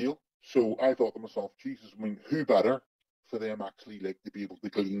tell the tale. So I thought to myself, Jesus, I mean, who better for them actually like to be able to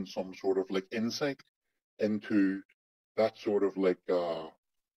glean some sort of like insight into that sort of like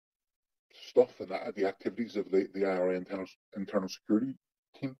stuff and the activities of the IRA internal security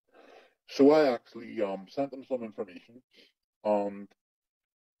team. So I actually sent him some information, and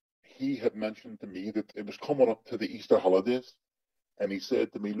he had mentioned to me that it was coming up to the Easter holidays, and he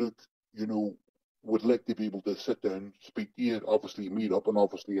said to me, look, you know, would like to be able to sit down, speak to you, obviously meet up and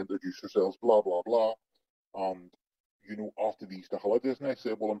obviously introduce yourselves, blah, blah, blah, and, you know, after the Easter holidays. And I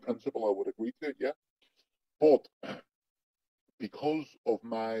said, well, in principle, I would agree to it, yeah. But because of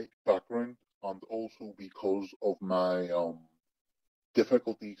my background and also because of my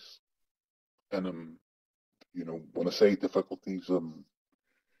difficulties, and you know, when I say difficulties, I'm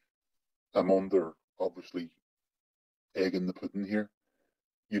under obviously egg in the pudding here.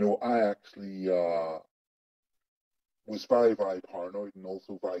 You know, I actually was very, very paranoid and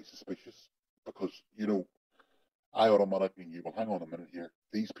also very suspicious because, you know, I automatically knew, well, hang on a minute here.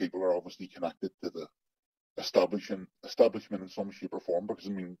 These people are obviously connected to the establishment in some shape or form, because,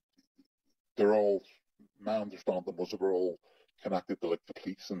 I mean, they're all, my understanding was they were all connected to, like, the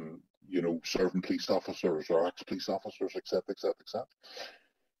police and, you know, serving police officers or ex-police officers, etc., etc., etc.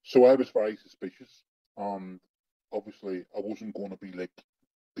 So I was very suspicious, and obviously I wasn't going to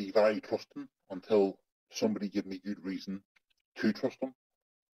be very trusting until somebody gave me good reason to trust them.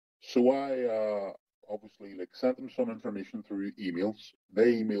 So I obviously like sent them some information through emails.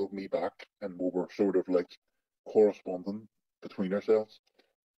 They emailed me back, and we were sort of like corresponding between ourselves.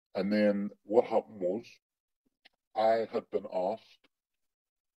 And then what happened was, I had been asked,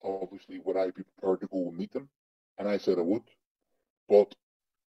 obviously, would I be prepared to go and meet them? And I said I would. But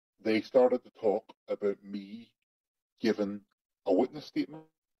they started to talk about me giving a witness statement.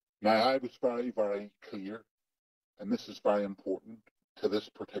 Now, I was very, very clear, and this is very important to this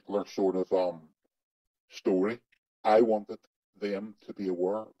particular sort of story. I wanted them to be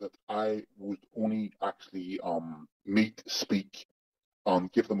aware that I would only actually meet, speak,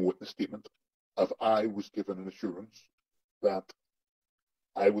 give them a witness statement if I was given an assurance that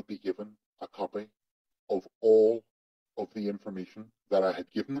I would be given a copy of all of the information that I had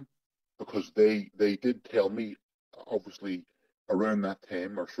given them, because they did tell me, obviously around that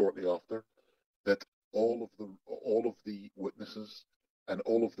time or shortly after, that all of the witnesses and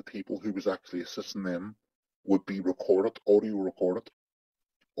all of the people who was actually assisting them would be recorded, audio recorded,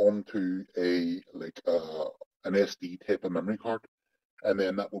 onto an SD type of memory card, and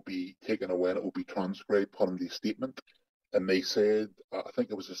then that will be taken away and it will be transcribed, put into a statement. And they said, I think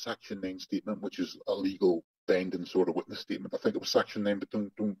it was a Section 9 statement, which is a legal binding sort of witness statement. I think it was Section 9, but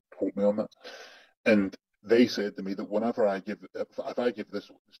don't quote me on that. And they said to me that whenever if I give this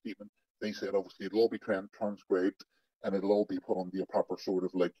witness statement, they said obviously it'll all be transcribed and it'll all be put on the proper sort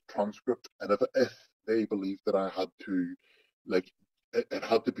of like transcript. And if they believed that I had to, like, it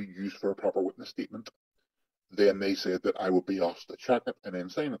had to be used for a proper witness statement, then they said that I would be asked to check it and then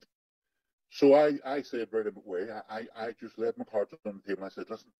sign it. So I said right away, I just laid my cards on the table and I said,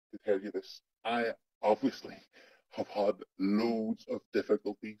 listen, to tell you this, I obviously have had loads of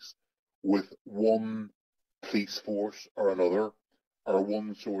difficulties with one police force or another, or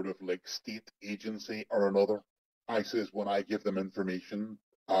one sort of like state agency or another. I says, when I give them information,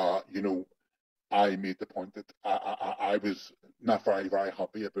 you know, I made the point that I was not very, very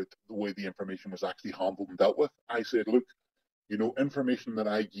happy about the way the information was actually handled and dealt with. I said, look, you know, information that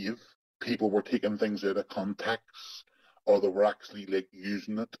I give, people were taking things out of context, or they were actually like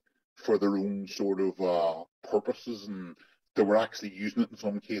using it for their own sort of purposes, and they were actually using it in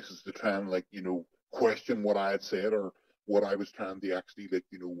some cases to try and, like, you know, question what I had said or what I was trying to actually, like,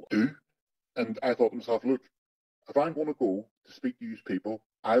 you know, do. And I thought to myself, look, if I'm going to go to speak to these people,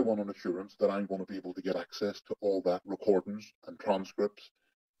 I want an assurance that I'm going to be able to get access to all that recordings and transcripts,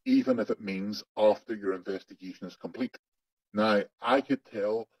 even if it means after your investigation is complete. Now, I could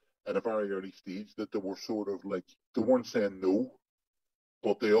tell at a very early stage that they were sort of like, they weren't saying no,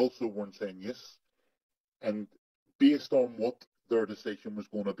 but they also weren't saying yes. And based on what their decision was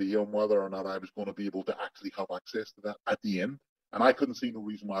going to be on whether or not I was going to be able to actually have access to that at the end, and I couldn't see no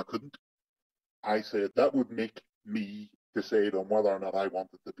reason why I couldn't, I said that would make me decide on whether or not I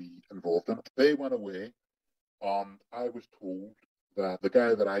wanted to be involved in it. They went away, and I was told that the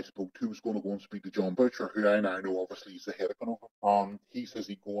guy that I spoke to was going to go and speak to John Butcher, who I now know obviously is the head of Conover. And he says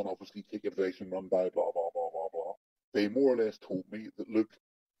he'd go and obviously take advice and run by blah, blah, blah, blah, blah. They more or less told me that, look,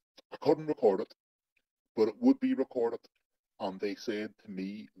 I couldn't record it, but it would be recorded. And they said to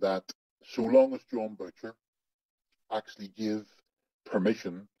me that so long as John Butcher actually give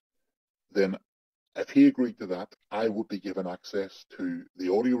permission, then if he agreed to that, I would be given access to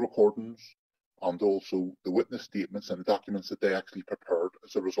the audio recordings and also the witness statements and documents that they actually prepared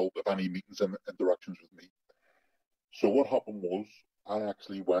as a result of any meetings and interactions with me. So what happened was I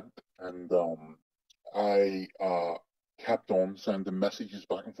actually went and I kept on sending messages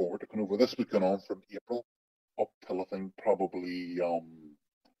back and forward to Conover. This was going on from April up till I think probably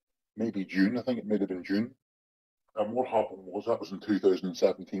maybe June. I think it might have been June. And what happened was that was in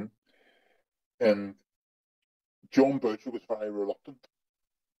 2017. And John Butcher was very reluctant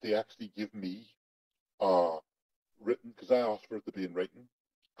to actually give me written, because I asked for it to be in writing,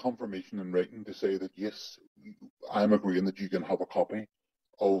 confirmation in writing to say that yes, I'm agreeing that you can have a copy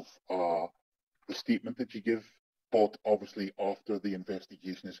of the statement that you give, but obviously after the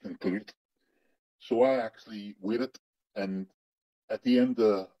investigation is concluded. So I actually waited, and at the end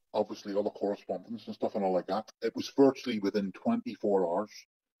of obviously all the correspondence and stuff and all like that, it was virtually within 24 hours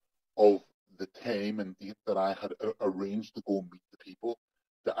of the time and date that I had arranged to go and meet the people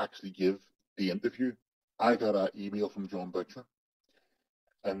to actually give the interview. I got an email from John Butcher,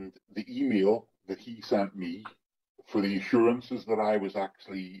 and the email that he sent me for the assurances that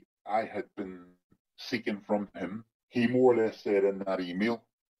I had been seeking from him, he more or less said in that email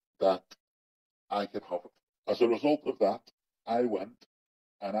that I could have it. As a result of that, I went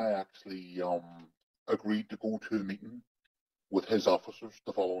and I actually agreed to go to a meeting with his officers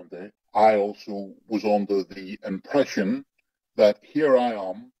the following day. I also was under the impression that here I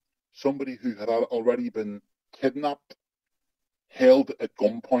am, somebody who had already been kidnapped, held at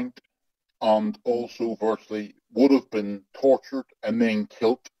gunpoint, and also virtually would have been tortured and then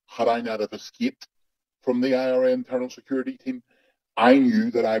killed had I not have escaped from the IRA internal security team. I knew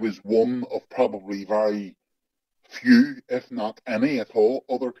that I was one of probably very few, if not any at all,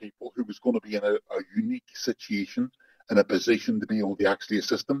 other people who was going to be in a unique situation, in a position to be able to actually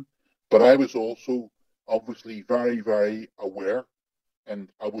assist them. But I was also obviously very, very aware, and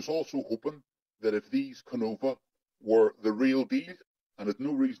I was also hoping that if these Conover were the real deal, and had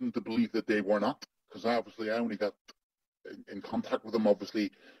no reason to believe that they were not, because I only got in contact with them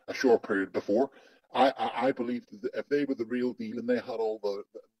obviously a short period before. I believed that if they were the real deal and they had all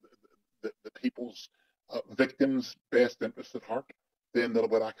the people's victims' best interests at heart, then they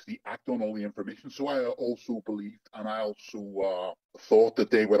would actually act on all the information. So I also believed, and I also thought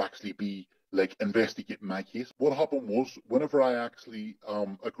that they would actually be like investigating my case. What happened was, whenever I actually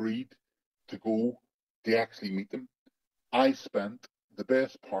agreed to go to actually meet them, I spent the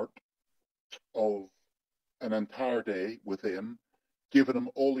best part of an entire day with them, giving them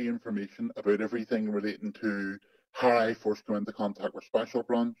all the information about everything relating to how I first came into contact with Special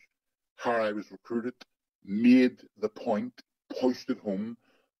Branch, how I was recruited, made the point, pushed it home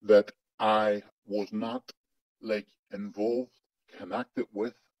that I was not like involved, connected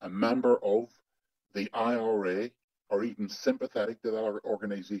with, a member of the IRA or even sympathetic to that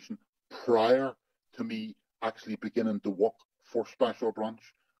organization prior to me actually beginning to work for Special Branch,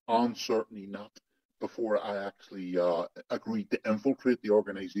 and certainly not before I actually agreed to infiltrate the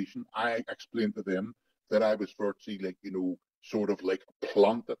organization. I explained to them that I was virtually like, sort of like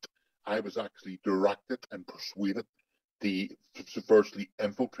planted. I was actually directed and persuaded to virtually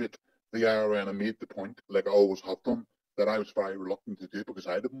infiltrate the IRA, and I made the point, like I always have done, that I was very reluctant to do because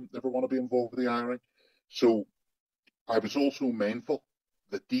I didn't ever want to be involved with the IRA. So I was also mindful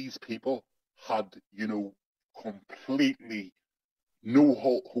that these people had, completely no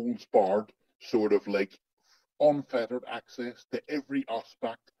holds barred, sort of like unfettered access to every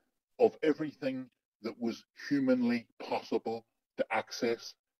aspect of everything that was humanly possible to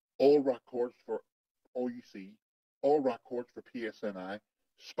access. All records for RUC, all records for PSNI,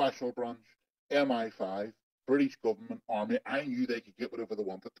 Special Branch, MI5, British government, army. I knew they could get whatever they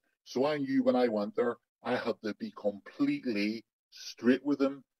wanted. So I knew when I went there, I had to be completely straight with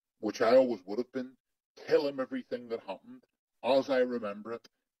them, which I always would have been, tell him everything that happened as I remember it,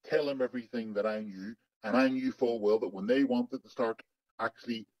 tell him everything that I knew, and I knew full well that when they wanted to start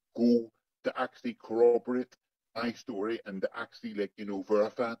actually go to actually corroborate my story and to actually,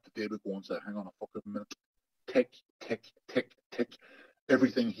 verify that, they would go and say, hang on a fucking minute, tick, tick, tick, tick.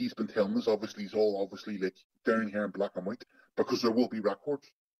 Everything he's been telling us obviously is all obviously like down here in black and white, because there will be records.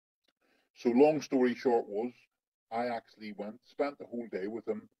 So long story short was, I actually spent the whole day with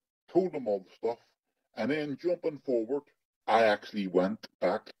him, told him all the stuff, and then jumping forward, I actually went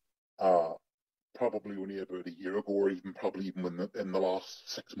back probably only about a year ago, or even in the last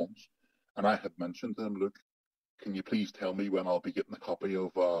 6 months, and I had mentioned to him, look, can you please tell me when I'll be getting a copy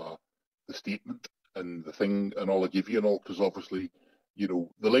of the statement and the thing and all I give you and all, because obviously, the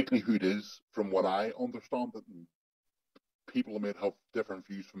likelihood is, from what I understand it, and people may have different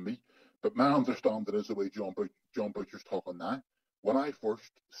views from me, but my understanding is the way John Butcher's talking now. When I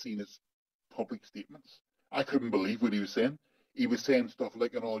first seen his public statements, I couldn't believe what he was saying. He was saying stuff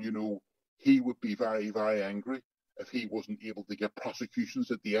like, he would be very, very angry if he wasn't able to get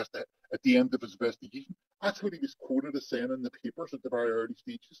prosecutions at the end of his investigation. That's what he was quoted as saying in the papers at the very early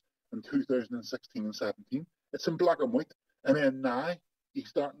stages in 2016 and 17. It's in black and white. And then now he's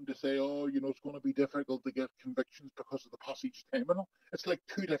starting to say, it's going to be difficult to get convictions because of the passage of time and all. It's like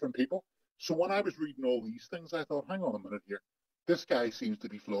two different people. So when I was reading all these things, I thought, hang on a minute here. This guy seems to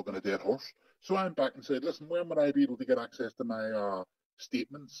be flogging a dead horse. So I'm back and said, listen, when would I be able to get access to my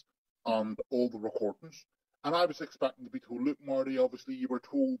statements and all the recordings? And I was expecting to be told, look, Marty, obviously you were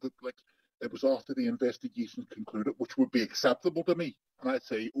told that it was after the investigation concluded, which would be acceptable to me. And I'd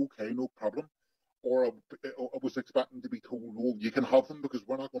say, okay, no problem. Or I was expecting to be told, well, you can have them because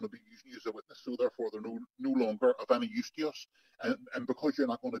we're not going to be using you as a witness, so therefore they're no longer of any use to us. And because you're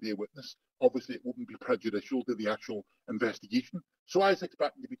not going to be a witness, obviously it wouldn't be prejudicial to the actual investigation. So I was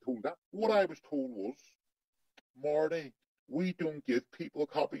expecting to be told that. What I was told was, Marty, we don't give people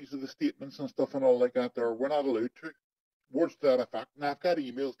copies of the statements and stuff and all like that there. We're not allowed to. Words to that effect. And I've got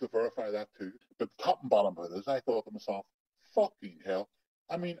emails to verify that too. But top and bottom of it is, I thought to myself, fucking hell.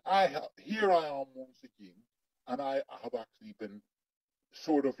 I mean, here I am once again, and I have actually been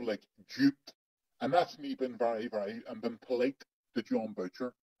sort of like duped. And that's me being very, and been polite to John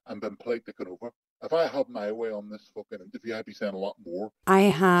Butcher and been polite to Canova. If I had my way on this fucking interview, I'd be saying a lot more. I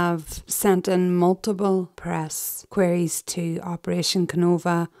have sent in multiple press queries to Operation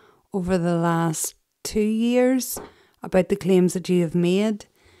Canova over the last 2 years about the claims that you have made,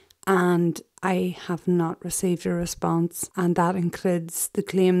 and I have not received a response, and that includes the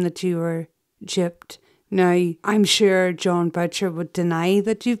claim that you were duped. Now, I'm sure John Butcher would deny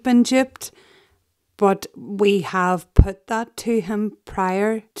that you've been duped, but we have put that to him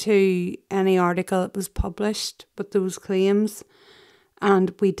prior to any article that was published with those claims,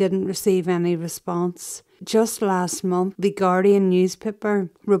 and we didn't receive any response. Just last month, the Guardian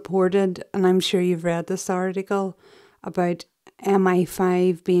newspaper reported, and I'm sure you've read this article, about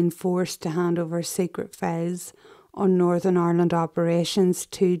MI5 being forced to hand over secret files on Northern Ireland operations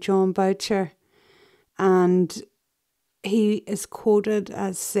to John Butcher. And he is quoted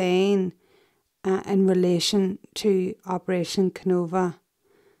as saying, in relation to Operation Canova,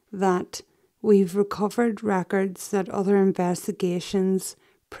 that we've recovered records that other investigations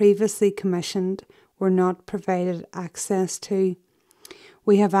previously commissioned were not provided access to.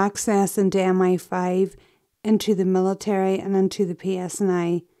 We have access into MI5, into the military and into the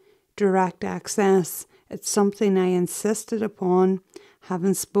PSNI, direct access. It's something I insisted upon,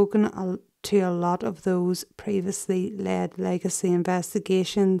 having spoken to a lot of those previously led legacy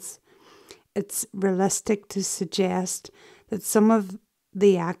investigations. It's realistic to suggest that some of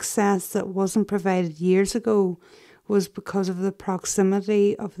the access that wasn't provided years ago was because of the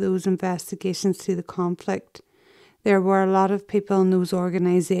proximity of those investigations to the conflict. There were a lot of people in those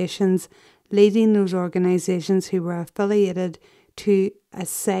organisations, leading those organisations, who were affiliated to a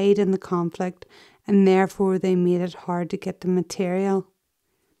side in the conflict, and therefore they made it hard to get the material.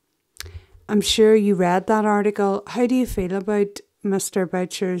 I'm sure you read that article. How do you feel about Mr.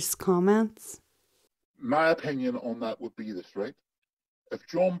 Butcher's comments? My opinion on that would be this, right? If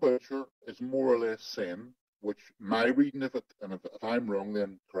John Butcher is more or less saying, which my reading of it, and if I'm wrong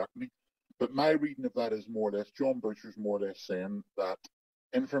then correct me, but my reading of that is more or less, John Butcher's more or less saying that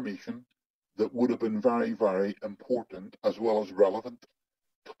information that would have been very, very important as well as relevant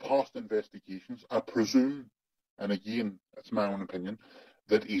to past investigations, I presume, and again, it's my own opinion,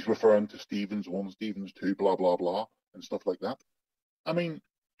 that he's referring to Stevens 1, Stevens 2, blah, blah, blah, and stuff like that. I mean,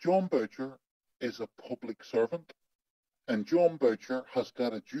 John Butcher is a public servant, and John Butcher has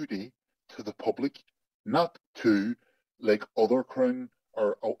got a duty to the public, not to, like, other crown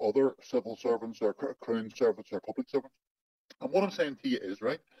or other civil servants or crown servants or public servants. And what I'm saying to you is,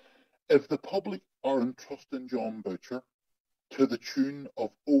 right, if the public are entrusting John Butcher to the tune of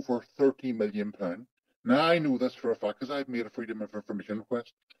over £30 million, now I know this for a fact because I've made a Freedom of Information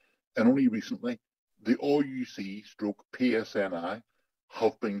request, and only recently the RUC stroke PSNI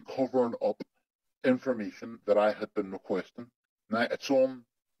have been covering up information that I had been requesting. Now it's on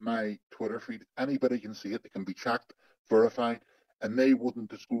my Twitter feed. Anybody can see it. It can be checked, verified. and they wouldn't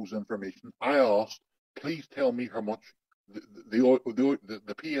disclose information. I asked, please tell me how much the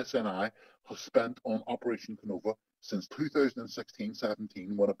PSNI has spent on Operation Canova since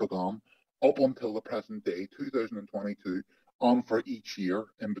 2016-17 when it began, up until the present day, 2022, on for each year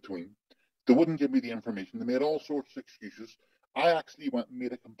in between. They wouldn't give me the information. They made all sorts of excuses. I actually went and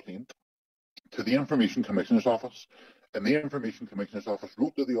made a complaint to the Information Commissioner's Office, and the Information Commissioner's Office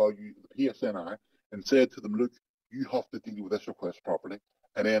wrote to the PSNI and said to them, look, you have to deal with this request properly.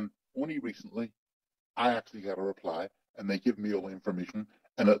 And then only recently, I actually got a reply, and they give me all the information,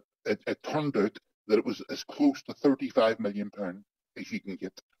 and it turned out that it was as close to £35 million as you can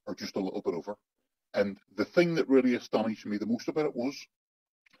get, or just a little bit over. And the thing that really astonished me the most about it was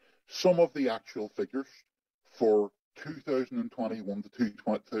some of the actual figures for 2021 to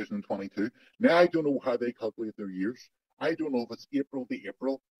 2022. Now, I don't know how they calculate their years. I don't know if it's April to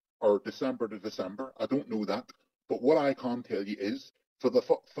April or December to December. I don't know that. But what I can tell you is for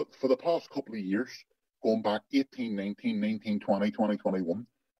the past couple of years, going back 18, 19, 19, 20, 20, 21,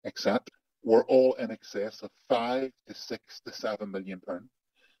 except, we're all in excess of 5 to 6 to 7 million pounds.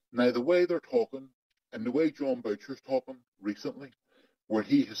 Now, the way they're talking, and the way John Boucher's talking recently, where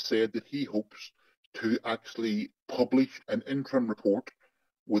he has said that he hopes to actually publish an interim report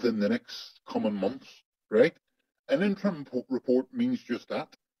within the next coming months, right? An interim report means just that.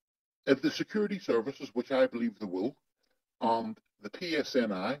 If the security services, which I believe they will, and the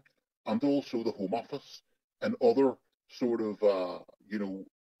PSNI, and also the Home Office, and other sort of,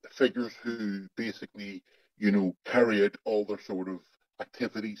 figures who basically, carry out all their sort of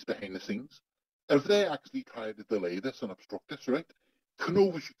activities behind the scenes, if they actually try to delay this and obstruct this, right,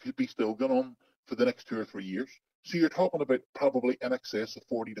 Canova could be still going on for the next 2 or 3 years. So you're talking about probably in excess of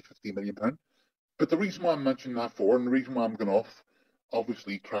 40 to 50 million pounds. But the reason why I'm mentioning that for, and the reason why I'm going off,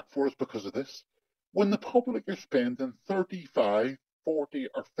 obviously, track for, is because of this. When the public are spending 35, 40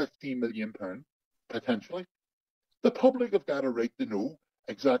 or 50 million pounds, potentially, the public have got a right to know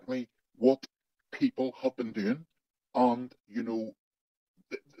exactly what people have been doing. And,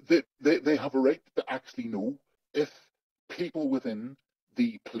 they have a right to actually know if people within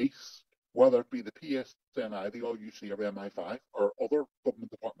the police, whether it be the PSNI, the RUC or MI5 or other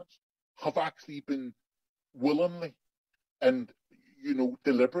government departments, have actually been willingly and,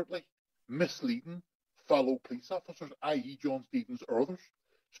 deliberately misleading fellow police officers, i.e. John Stevens or others.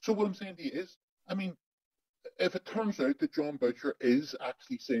 So what I'm saying to you is, if it turns out that John Boucher is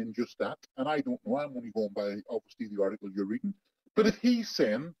actually saying just that, and I don't know, I'm only going by, obviously, the article you're reading, but if he's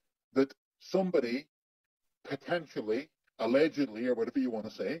saying that somebody potentially, allegedly, or whatever you want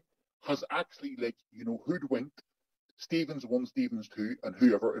to say, has actually, hoodwinked Stevens 1, Stevens 2, and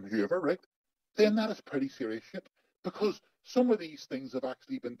whoever, right? Then that is pretty serious shit. Because some of these things have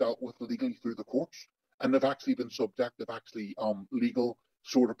actually been dealt with legally through the courts, and they've actually been subject of actually legal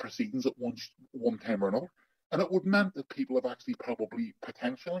sort of proceedings at one time or another. And it would meant that people have actually probably,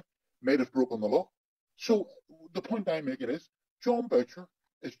 potentially, might have broken the law. So the point I make it is, John Boucher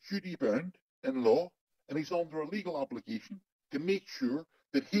is duty-bound in law, and he's under a legal obligation to make sure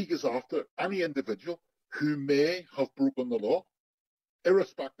that he goes after any individual who may have broken the law,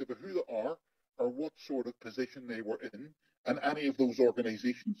 irrespective of who they are or what sort of position they were in any of those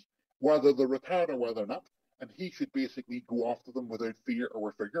organisations, whether they're retired or whether not. And he should basically go after them without fear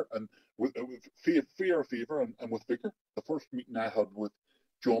or figure, and with fear or favour and with figure. The first meeting I had with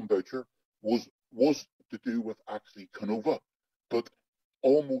John Boucher was to do with actually Canova, but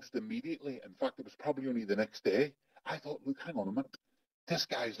almost immediately, in fact, it was probably only the next day, I thought, look, hang on a minute. This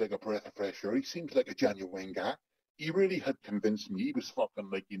guy's like a breath of fresh air. He seems like a genuine guy. He really had convinced me. He was fucking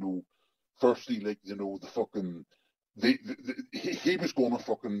firstly, the fucking, he was going to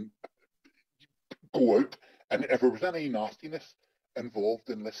fucking go out, and if there was any nastiness involved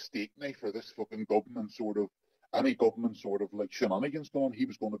in this steak knife or this fucking government sort of, any government sort of shenanigans going, he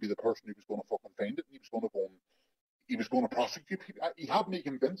was going to be the person who was going to fucking find it, and he was going to prosecute people. He had me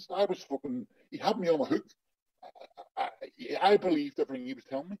convinced. He had me on the hook. I believed everything he was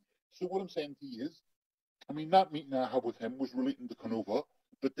telling me. So what I'm saying to you is, that meeting I had with him was relating to Canova,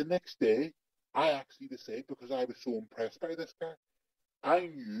 but the next day, I actually decided, because I was so impressed by this guy, I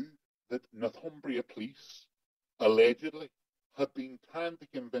knew that Northumbria Police, allegedly, had been trying to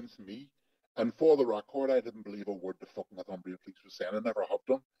convince me, and for the record, I didn't believe a word the fucking Northumbria Police was saying, I never have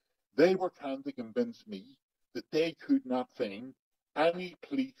done. They were trying to convince me that they could not find any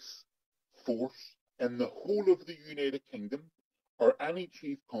police force in the whole of the United Kingdom or any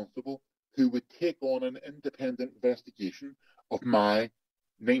chief constable who would take on an independent investigation of my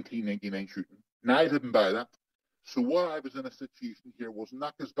 1999 shooting. Now, I didn't buy that. So what I was in a situation here was, and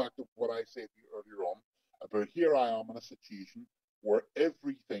that goes back to what I said to you earlier on, about here I am in a situation where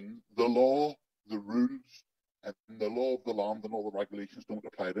everything, the law, the rules, and the law of the land and all the regulations don't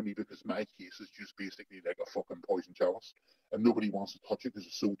apply to me because my case is just basically like a fucking poison chalice and nobody wants to touch it because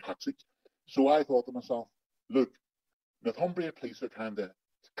it's so toxic. So I thought to myself, look, Northumbria police are trying to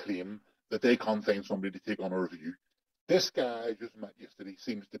claim that they can't find somebody to take on a review. This guy I just met yesterday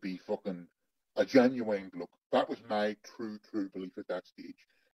seems to be fucking a genuine bloke. That was my true belief at that stage.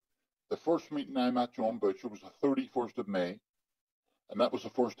 The first meeting I met John Butcher was the 31st of May, and that was the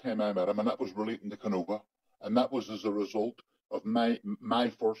first time I met him, and that was relating to Canova. And that was as a result of my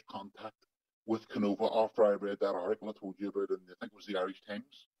first contact with Canova after I read that article I told you about, and I think it was the Irish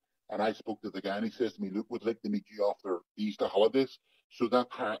Times. And I spoke to the guy, and he says to me, "Look, we'd like to meet you after the Easter holidays." So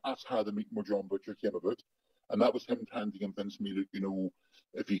that's how the meeting with John Butcher came about. And that was him trying to convince me, look, you know,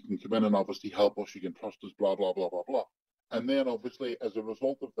 if you can come in and obviously help us, you can trust us, blah, blah, blah, blah, blah. And then obviously, as a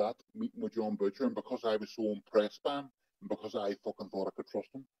result of that meeting with John Butcher, and because I was so impressed by him, and because I fucking thought I could trust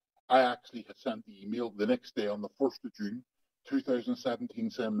him, I actually had sent the email the next day on the 1st of June,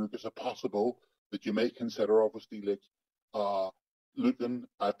 2017, saying, look, is it possible that you may consider, obviously, like, looking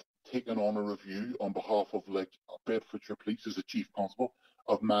at taking on a review on behalf of, like, Bedfordshire Police as the Chief Constable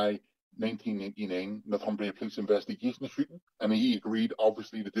of my 1999 Northumbria Police investigation of shooting? And he agreed,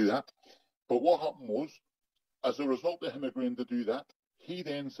 obviously, to do that. But what happened was, as a result of him agreeing to do that, he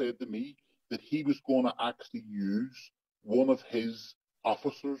then said to me that he was going to actually use one of his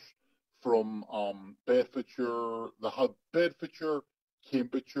officers from Bedfordshire, Bedfordshire,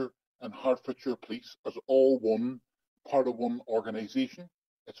 Cambridgeshire, and Hertfordshire Police as all one part of one organisation.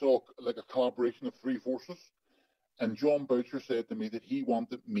 It's all like a collaboration of three forces. And John Boucher said to me that he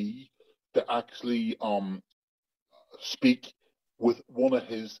wanted me to actually speak with one of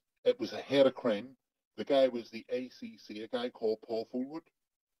his, it was a head of crime. The guy was the ACC, a guy called Paul Fullwood.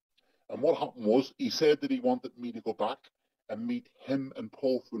 And what happened was, he said that he wanted me to go back and meet him and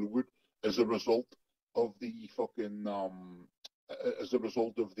Paul Fullwood as a result of the fucking,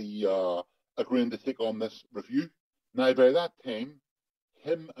 agreeing to take on this review. Now, by that time,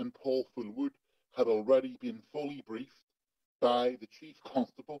 him and Paul Fullwood had already been fully briefed by the Chief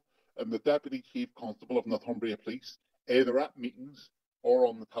Constable and the Deputy Chief Constable of Northumbria Police, either at meetings or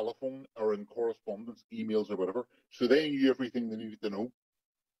on the telephone or in correspondence, emails or whatever. So they knew everything they needed to know.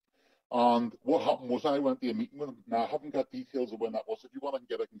 And what happened was I went to a meeting with him. Now, I haven't got details of when that was. If you want, I can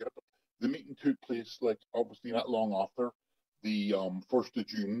get it. But the meeting took place, like, obviously not long after the 1st of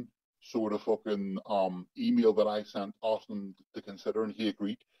June sort of fucking email that I sent asking to consider, and he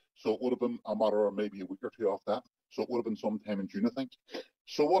agreed. So it would have been a matter of maybe a week or two off that. So it would have been sometime in June, I think.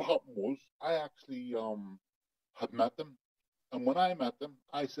 So what happened was I actually had met them. And when I met them,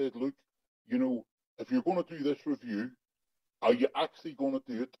 I said, look, you know, if you're going to do this review, are you actually going to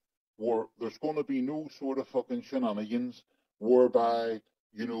do it where there's going to be no sort of fucking shenanigans whereby,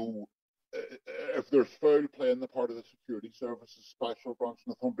 you know, if there's foul play on the part of the security services, Special Branch,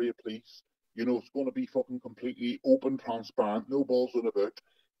 Northumbria Police, you know, it's going to be fucking completely open, transparent, no balls in about.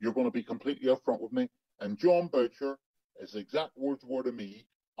 You're going to be completely upfront with me. And John Boucher, his exact words were to me,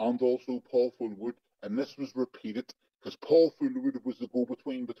 and also Paul Fullwood, and this was repeated, because Paul Fullwood was the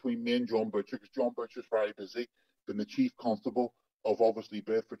go-between between me and John Boucher, because John Boucher's very busy, being the Chief Constable of obviously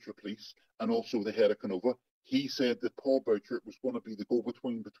Bedfordshire Police, and also the head of Canova. He said that Paul Boucher was going to be the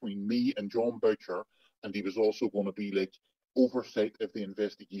go-between between me and John Boucher, and he was also going to be like oversight of the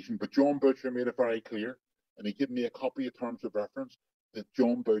investigation. But John Boucher made it very clear, and he gave me a copy of terms of reference, that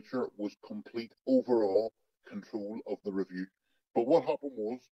John Boucher was complete overall control of the review. But what happened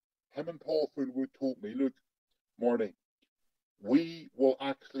was, him and Paul Fullwood told me, look, Marty, we will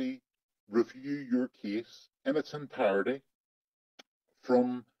actually review your case in its entirety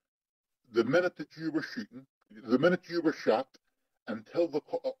from the minute that you were shooting, the minute you were shot, until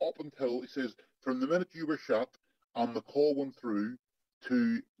up until, he says, from the minute you were shot and the call went through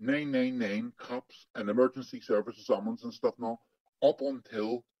to 999 cops and emergency services, ambulance and stuff now, up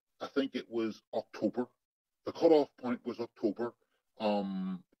until, I think it was October. The cutoff point was October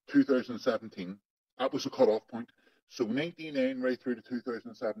 2017. That was the cutoff point. So 99 right through to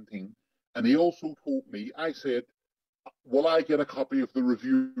 2017. And he also told me, I said, will I get a copy of the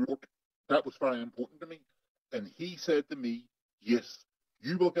review report? That was very important to me. And he said to me, yes,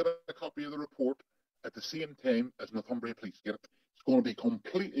 you will get a copy of the report at the same time as Northumbria Police get it. It's going to be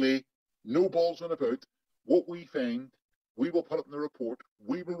completely no balls in about. What we find, we will put it in the report.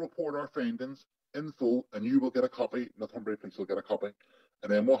 We will report our findings in full, and you will get a copy. Northumbria Police will get a copy.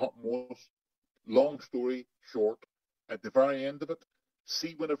 And then what happened was, long story short, at the very end of it,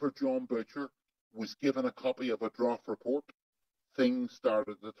 see, whenever John Boucher was given a copy of a draft report, things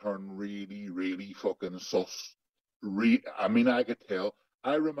started to turn really, really fucking sus. I could tell.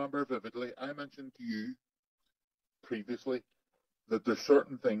 I remember vividly, I mentioned to you previously that there's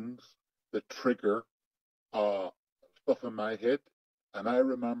certain things that trigger stuff in my head. And I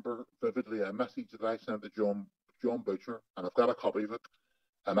remember vividly a message that I sent to John Butcher, and I've got a copy of it.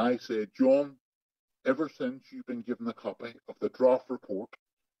 And I said, John, ever since you've been given a copy of the draft report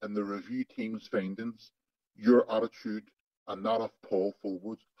and the review team's findings, your attitude and that of Paul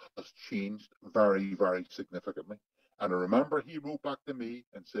Fullwood has changed very, very significantly. And I remember he wrote back to me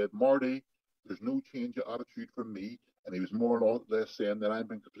and said, Marty, there's no change of attitude from me. And he was more or less saying that I've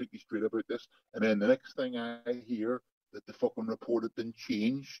been completely straight about this. And then the next thing I hear that the fucking report had been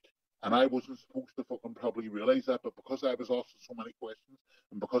changed. And I wasn't supposed to fucking probably realize that, but because I was asking so many questions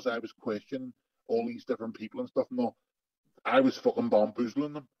and because I was questioning all these different people and stuff, no, I was fucking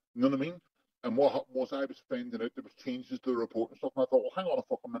bamboozling them. You know what I mean? And what was I was finding out there was changes to the report and stuff, and I thought, well, hang on a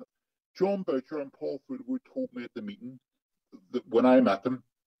fucking minute. John Boucher and Paul Fullwood told me at the meeting that when I met them,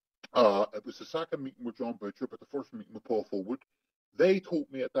 it was the second meeting with John Boucher, but the first meeting with Paul Fullwood. They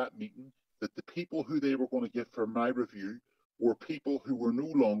told me at that meeting that the people who they were going to get for my review were people who were no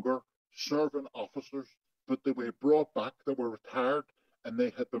longer serving officers, but they were brought back, they were retired, and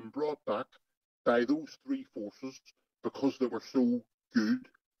they had been brought back by those three forces because they were so good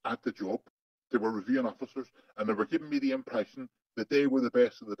at the job. They were reviewing officers, and they were giving me the impression that they were the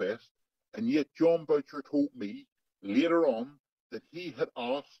best of the best. And yet John Boucher told me later on that he had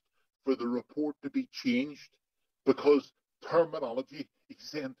asked for the report to be changed because terminology, he's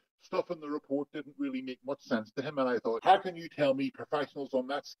saying stuff in the report didn't really make much sense to him. And I thought, how can you tell me professionals on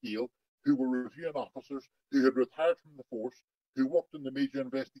that scale who were reviewing officers, who had retired from the force, who worked in the major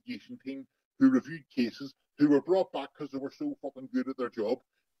investigation team, who reviewed cases, who were brought back because they were so fucking good at their job,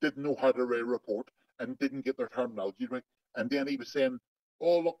 didn't know how to write a report and didn't get their terminology right. And then he was saying,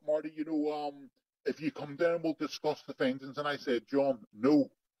 oh, look, Marty, if you come down, we'll discuss the findings. And I said, John, no,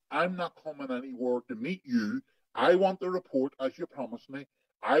 I'm not coming anywhere to meet you. I want the report as you promised me.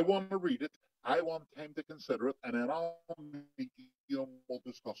 I want to read it. I want time to consider it. And then I'll meet you and we'll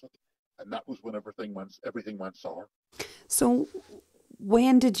discuss it. And that was when everything went sour. So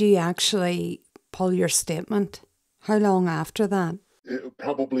when did you actually pull your statement? How long after that?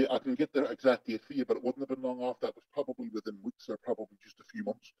 Probably, I can get the exact date for you, but it wouldn't have been long after. That was probably within weeks or probably just a few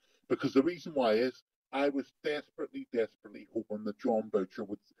months. Because the reason why is I was desperately hoping that John Boucher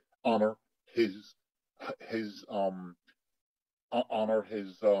would honour his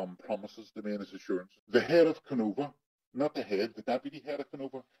promises to me and his assurance. The head of Canova, not the head, the deputy head of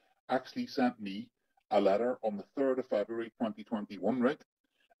Canova, actually sent me a letter on the 3rd of February 2021, right?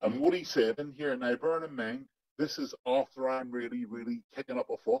 And what he said in here, now bear in mind, this is after I'm really, really kicking up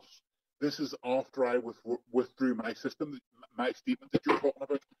a fuss. This is after I withdrew my statement that you're talking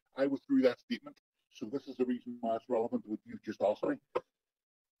about. I withdrew that statement. So this is the reason why it's relevant to what you've just asked me.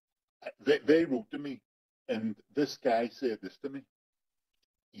 They wrote to me, and this guy said this to me.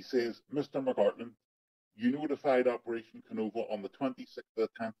 He says, Mr. McGartland, you notified Operation Canova on the 26th of the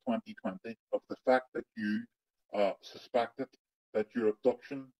 10th, 2020, of the fact that you suspected that your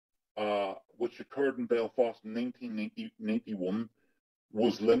abduction, which occurred in Belfast in 1991,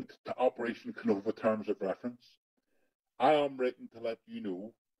 was linked to Operation Canova terms of reference. I am written to let you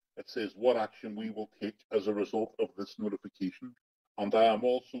know, it says, what action we will take as a result of this notification, and I am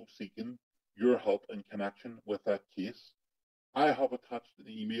also seeking your help in connection with that case. I have attached an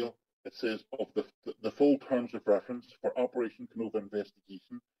email that says of the full terms of reference for Operation Canova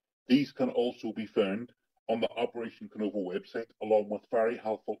investigation. These can also be found on the Operation Canova website, along with very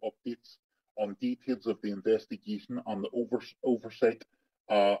helpful updates on details of the investigation and the oversight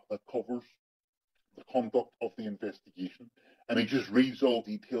that covers the conduct of the investigation. And he just reads all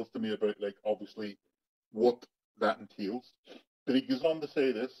details to me about, like, obviously what that entails. But he goes on to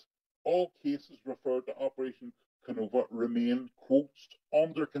say this: all cases referred to Operation Canova remain, quotes,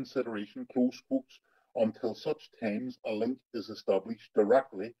 under consideration, close quotes, until such times a link is established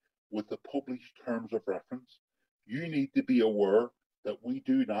directly with the published terms of reference. You need to be aware that we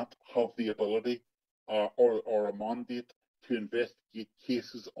do not have the ability or a mandate to investigate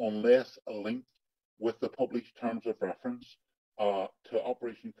cases unless a link with the published terms of reference to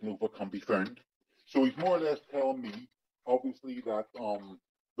Operation Canova can be found. So he's more or less telling me, obviously, that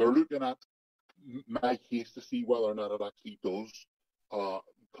they're looking at my case to see whether or not it actually does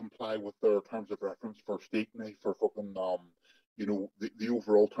comply with their terms of reference for statement, for fucking the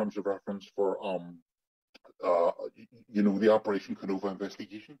overall terms of reference for the Operation Canova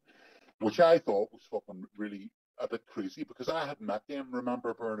investigation, which I thought was fucking really a bit crazy, because I had met them,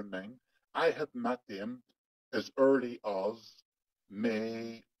 remember, bearing in mind, I had met them as early as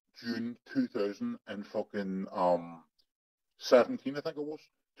May June 2017, I think it was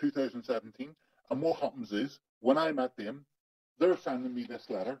 2017. And what happens is, when I met them, they're sending me this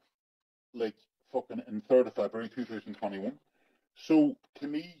letter, like fucking in 3rd of February 2021. So to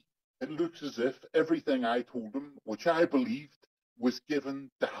me, it looks as if everything I told them, which I believed was given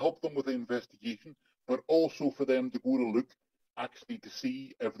to help them with the investigation, but also for them to go to look actually to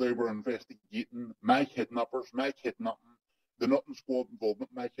see if they were investigating my kidnappers, my kidnapping, the Nothing Squad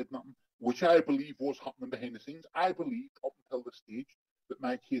involvement, my kidnapping, which I believe was happening behind the scenes. I believed up until the stage that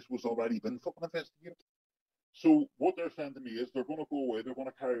my case was already been fucking investigated. So what they're saying to me is they're going to go away, they're going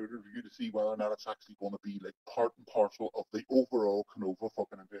to carry out a review to see whether or not it's actually going to be like part and parcel of the overall Canova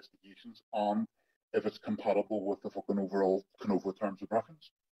fucking investigations on if it's compatible with the fucking overall Canova terms of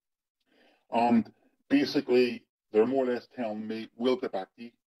reference. And basically, they're more or less telling me, we'll get back to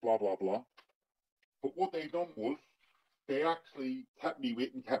you, blah, blah, blah. But what they done was, they actually kept me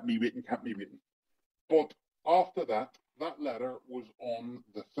waiting. But after that, that letter was on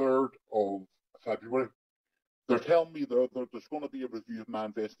the 3rd of February. They're telling me there's going to be a review of my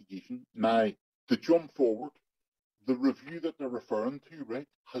investigation. Now, to jump forward, the review that they're referring to, right,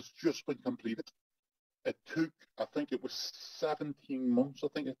 has just been completed. It took, I think it was 17 months, I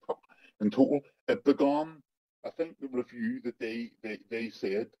think it took in total. It began, I think the review that they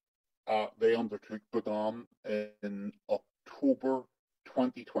said they undertook began in October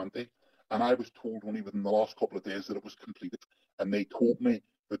 2020. And I was told only within the last couple of days that it was completed. And they told me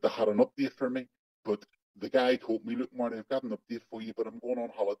that they had an update for me, but the guy told me, look, Marty, I've got an update for you, but I'm going on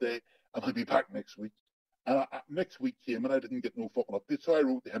holiday and I'll be back next week. And next week came and I didn't get no fucking update. So I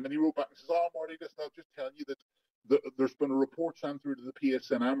wrote to him and he wrote back and says, oh, Marty, listen, I was just telling you that there's been a report sent through to the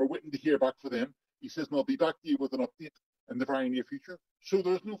PSNI. We're waiting to hear back for them. He says, and I'll be back to you with an update in the very near future. So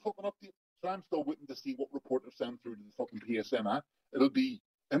there's no fucking update. So I'm still waiting to see what report they've sent through to the fucking PSNI. It'll be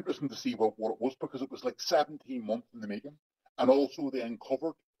interesting to see what it was, because it was like 17 months in the making. And also they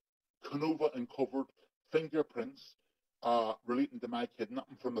Canova uncovered fingerprints relating to my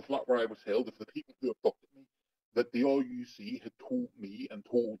kidnapping from the flat where I was held of the people who abducted me, that the RUC had told me and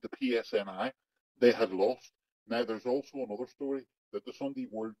told the PSNI they had lost. Now, there's also another story that the Sunday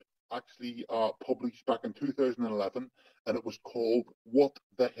World actually published back in 2011, and it was called What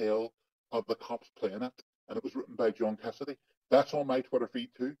the Hell Are the Cops Playing At? And it was written by John Cassidy. That's on my Twitter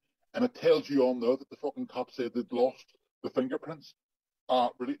feed too. And it tells you all now that the fucking cops said they'd lost the fingerprints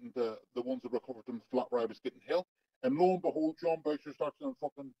relating to the ones that recovered from the flat where I was getting held. And lo and behold, John Boucher starts on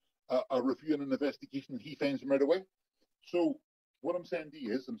fucking a review and an investigation, and he finds them right away. So what I'm saying to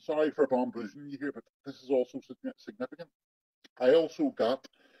you is, I'm sorry for bamboozling you here, but this is also significant. I also got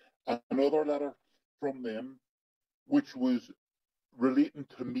another letter from them, which was relating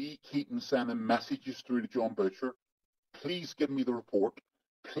to me keeping sending messages through to John Boucher. Please give me the report.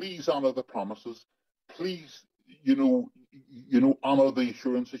 Please honour the promises. Please, honour the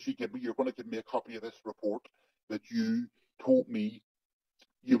assurances you give me. You're going to give me a copy of this report that you told me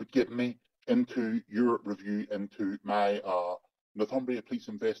you would give me into your review into my Northumbria Police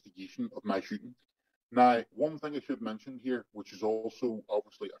investigation of my shooting. Now, one thing I should mention here, which is also,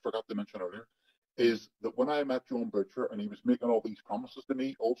 obviously, I forgot to mention earlier, is that when I met John Boucher and he was making all these promises to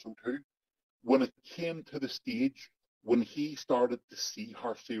me also too, when it came to the stage, when he started to see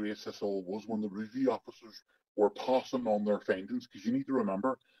how serious this all was, when the review officers were passing on their findings, because you need to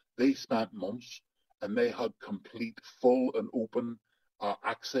remember, they spent months and they had complete, full and open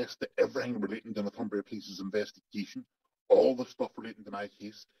access to everything relating to Northumbria Police's investigation, all the stuff relating to my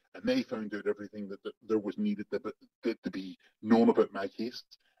case, and they found out everything that there was needed to be known about my case,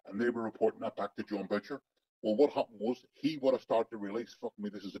 and they were reporting that back to John Boucher. Well, what happened was he would have started to realise, fuck me,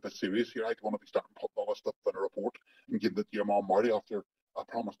 this is a bit serious here. I don't want to be starting putting all this stuff in a report and giving it to your mom Marty after I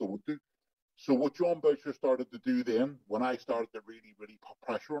promised I would do. So what John Boucher started to do then, when I started to really, really put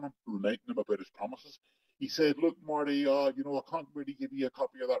pressure on him, reminding him about his promises, he said, look, Marty, I can't really give you a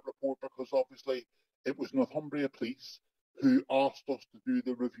copy of that report because obviously it was Northumbria Police who asked us to do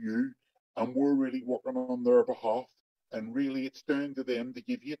the review and we're really working on their behalf and really it's down to them to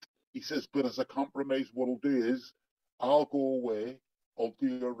give you it. He says, but as a compromise, what I'll do is I'll go away, I'll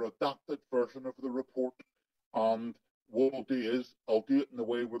do a redacted version of the report, and what I'll do is I'll do it in a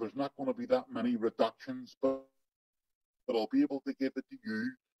way where there's not going to be that many reductions, but I'll be able to give it to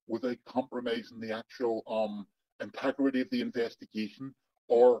you without compromising the actual integrity of the investigation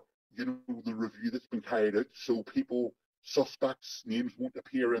or, the review that's been carried out, so suspects' names won't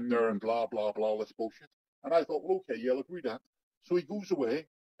appear in there and blah, blah, blah, this bullshit. And I thought, well, okay, yeah, I'll agree to that. So he goes away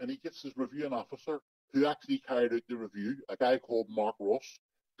and he gets his reviewing officer who actually carried out the review, a guy called Mark Ross,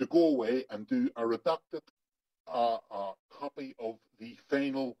 to go away and do a redacted copy of the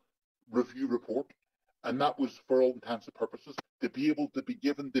final review report, and that was, for all intents and purposes, to be able to be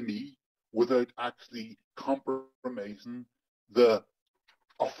given to me without actually compromising the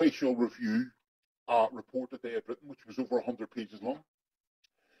official review report that they had written, which was over 100 pages long.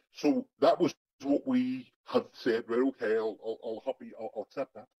 So that was what we had said, right, okay, I'll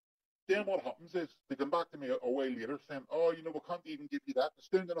accept that. Then what happens is they come back to me a while later saying, oh, we can't even give you that. It's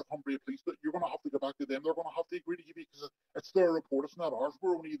down to Northumbria Police, but you're going to have to go back to them. They're going to have to agree to give you because it's their report. It's not ours.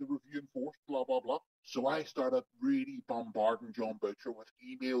 We're only the reviewing force, blah, blah, blah. So I started really bombarding John Boucher with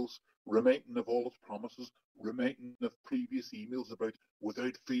emails, reminding of all his promises, reminding of previous emails about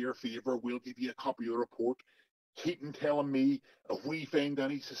without fear or favour, we'll give you a copy of the report. Keaton telling me if we find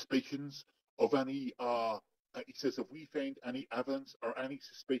any suspicions of any he says, if we find any evidence or any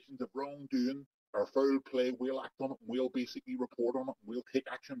suspicions of wrongdoing or foul play, we'll act on it and we'll basically report on it and we'll take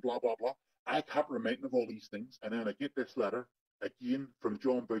action, blah, blah, blah. I kept reminding of all these things. And then I get this letter again from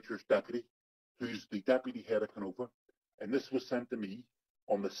John Boucher's deputy, who's the deputy head of Canova. And this was sent to me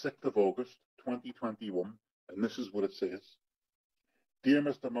on the 6th of August, 2021. And this is what it says. Dear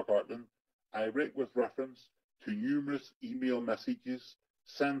Mr. McGartland, I write with reference to numerous email messages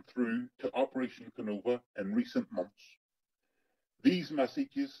sent through to Operation Canova in recent months. These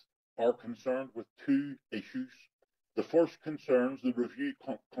messages are concerned with two issues. The first concerns the review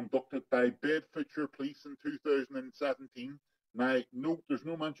conducted by Bedfordshire Police in 2017. Now, note, there's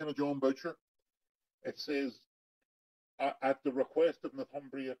no mention of John Boucher. It says, at the request of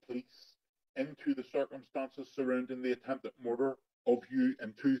Northumbria Police, into the circumstances surrounding the attempted murder of you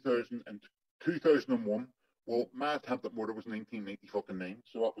in 2001. Well, my attempted murder was 1999,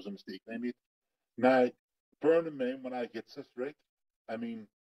 so that was a mistake I made. Now, bearing in mind when I get this right, I mean,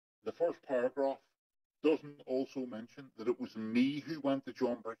 the first paragraph doesn't also mention that it was me who went to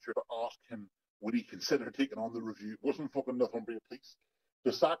John Boucher to ask him would he consider taking on the review. It wasn't fucking Northumbria Police.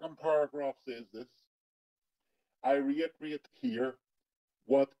 The second paragraph says this: I reiterate here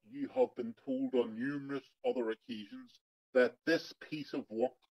what you have been told on numerous other occasions, that this piece of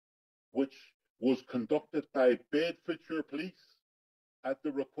work, which was conducted by Bedfordshire Police at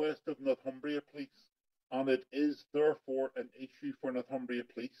the request of Northumbria Police, and it is therefore an issue for Northumbria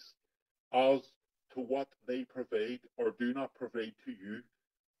Police as to what they provide or do not provide to you.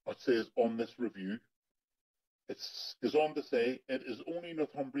 It says on this review, it goes on to say, it is only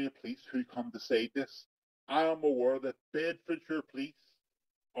Northumbria Police who can decide this. I am aware that Bedfordshire Police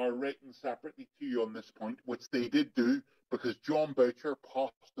are writing separately to you on this point, which they did do because John Boucher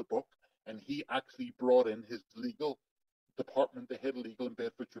passed the book and he actually brought in his legal department, the head of legal in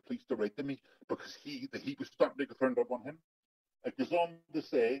Bedfordshire Police, to write to me because the heat was starting to get turned up on him. It goes on to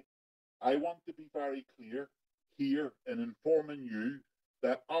say, I want to be very clear here in informing you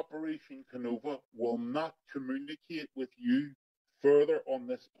that Operation Canova will not communicate with you further on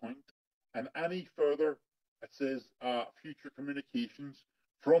this point, and any further, it says, future communications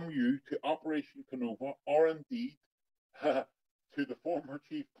from you to Operation Canova, or indeed to the former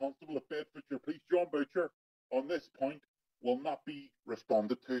Chief Constable of Bedfordshire Police, John Boucher, on this point will not be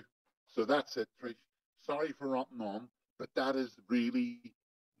responded to. So that's it, Trish. Sorry for ranting on, but that is really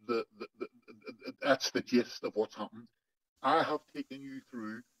that's the gist of what's happened. I have taken you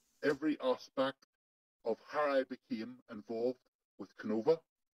through every aspect of how I became involved with Canova,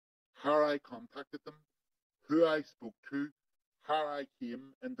 how I contacted them, who I spoke to, how I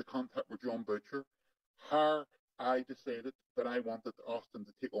came into contact with John Boucher, how I decided that I wanted Austin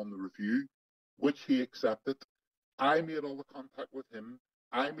to take on the review, which he accepted. I made all the contact with him.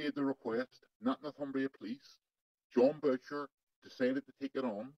 I made the request, not Northumbria Police. John Boucher decided to take it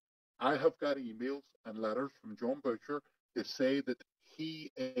on. I have got emails and letters from John Boucher to say that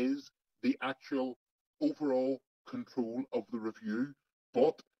he is the actual overall control of the review,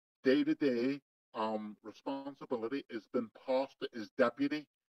 but day-to-day responsibility has been passed to his deputy,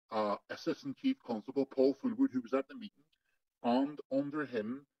 Assistant Chief Constable Paul Fullwood, who was at the meeting, and under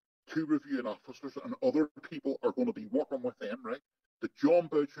him, 2 reviewing officers and other people are going to be working with them, right? That John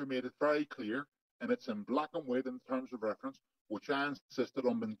Boucher made it very clear, and it's in black and white in terms of reference, which I insisted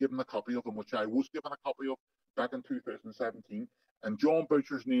on being given a copy of, and which I was given a copy of back in 2017. And John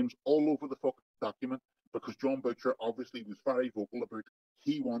Boucher's name's all over the fucking document because John Boucher obviously was very vocal about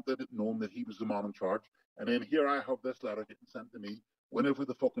he wanted it known that he was the man in charge. And then here I have this letter getting sent to me whenever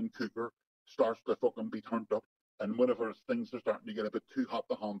the fucking cougar starts to fucking be turned up and whenever things are starting to get a bit too hot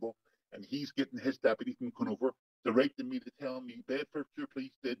to handle, and he's getting his deputy from Conover to write to me to tell me Bedfordshire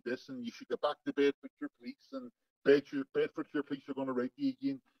Police did this and you should get back to Bedfordshire Police and Bedfordshire Police are going to write you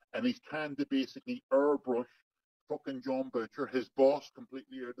again. And he's trying to basically airbrush fucking John Boucher, his boss,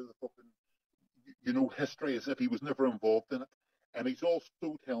 completely out of the fucking, history as if he was never involved in it. And he's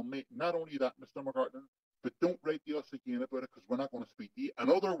also telling me, not only that, Mr. McGartland, but don't write to us again about it because we're not going to speak to you. In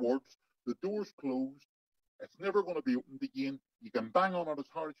other words, the door's closed. It's never going to be opened again. You can bang on it as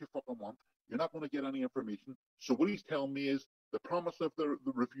hard as you fucking want. You're not going to get any information. So what he's telling me is the promise of the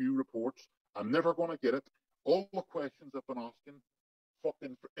review reports, I'm never going to get it. All the questions I've been asking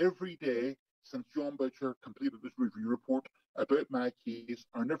fucking for every day since John Butcher completed his review report about my case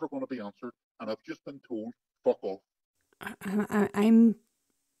are never going to be answered. And I've just been told, fuck off. I'm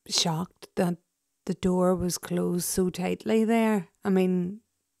shocked that the door was closed so tightly there. I mean,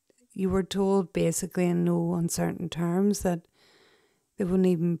 you were told basically in no uncertain terms that they wouldn't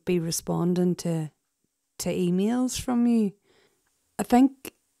even be responding to emails from you. I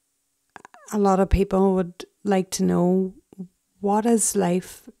think a lot of people would like to know, what is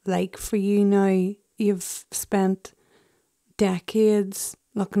life like for you now? You've spent decades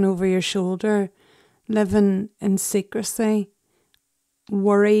looking over your shoulder, living in secrecy,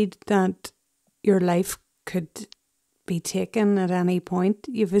 worried that your life could be taken at any point.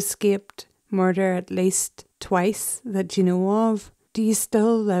 You've escaped murder at least twice that you know of. Do you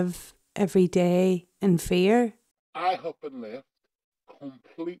still live every day in fear? I have been left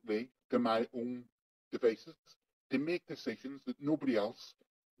completely to my own devices to make decisions that nobody else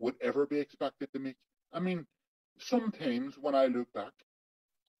would ever be expected to make. I mean, sometimes when I look back,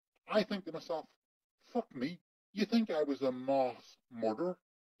 I think to myself, fuck me, you think I was a mass murderer?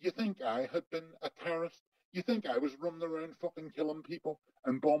 You think I had been a terrorist? You think I was running around fucking killing people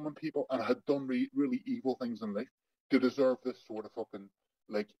and bombing people and had done really evil things in life to deserve this sort of fucking,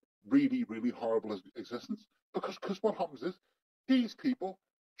 like, really, really horrible existence? Because what happens is, these people,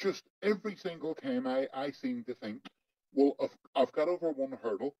 just every single time I seem to think, well, I've got over one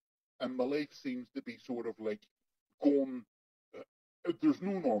hurdle and my life seems to be sort of like going, there's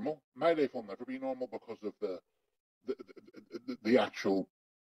no normal. My life will never be normal because of the actual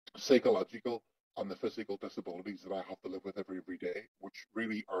psychological and the physical disabilities that I have to live with every day, which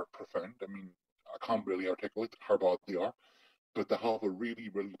really are profound. I mean, I can't really articulate how bad they are, but they have a really,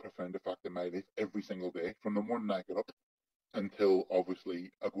 really profound effect in my life every single day, from the morning I get up until,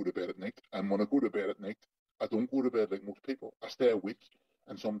 obviously, I go to bed at night. And when I go to bed at night, I don't go to bed like most people. I stay awake,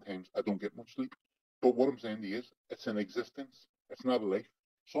 and sometimes I don't get much sleep. But what I'm saying to you is, it's an existence. It's not a life.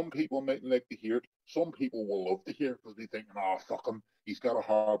 Some people mightn't like to hear it. Some people will love to hear it because they think, oh, fuck him. He's got a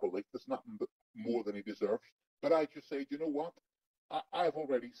horrible life. There's nothing but more than he deserves. But I just say, you know what? I've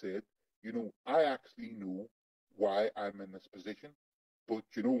already said, I actually know why I'm in this position. But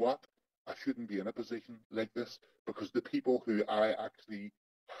you know what? I shouldn't be in a position like this because the people who I actually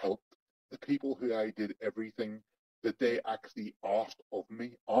helped, the people who I did everything that they actually asked of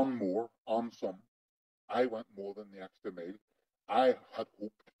me, on more, on some, I went more than the extra mile. I had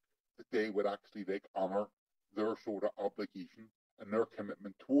hoped that they would actually honour their sort of obligation and their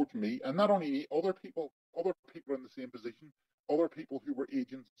commitment towards me, and not only me, other people in the same position, other people who were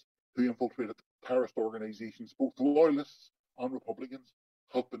agents who infiltrated terrorist organisations, both loyalists and Republicans,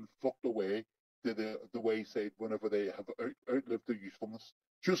 have been fucked away to the wayside whenever they have outlived their usefulness,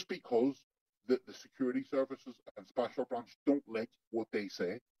 just because the security services and special branch don't like what they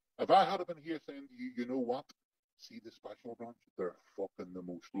say. If I had been here saying to you, you know what? See the special branch, they're fucking the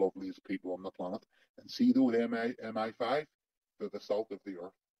most loveliest people on the planet. And see those MI5, they're the salt of the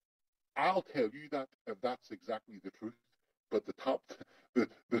earth. I'll tell you that if that's exactly the truth. But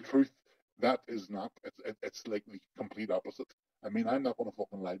the truth, that is not. It's like the complete opposite. I mean, I'm not going to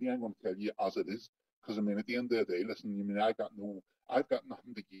fucking lie to you. I'm going to tell you as it is. Because I mean, at the end of the day, listen. I mean, I've got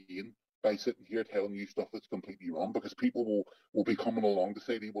nothing to gain by sitting here telling you stuff that's completely wrong. Because people will be coming along to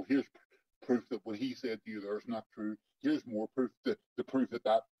say to you, well, here's proof that what he said to you there is not true. Here's more proof to prove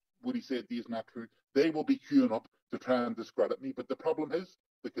that what he said to you is not true. They will be queuing up to try and discredit me. But the problem is,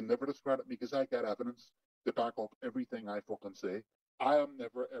 they can never discredit me because I got evidence to back up everything I fucking say. I am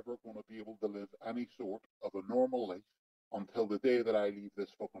never ever going to be able to live any sort of a normal life until the day that I leave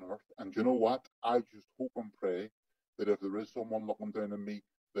this fucking earth. And you know what? I just hope and pray that if there is someone looking down on me,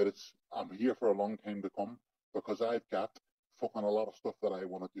 that I'm here for a long time to come, because I've got fucking a lot of stuff that I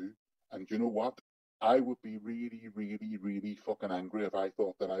want to do. And you know what? I would be really, really, really fucking angry if I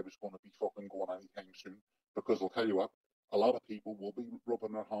thought that I was going to be fucking going anytime soon. Because I'll tell you what, a lot of people will be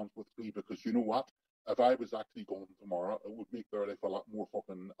rubbing their hands with me, because you know what? If I was actually going tomorrow, it would make their life a lot more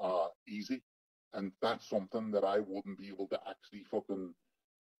fucking easy. And that's something that I wouldn't be able to actually fucking...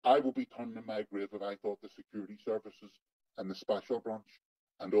 I would be turning in my grave if I thought the security services and the special branch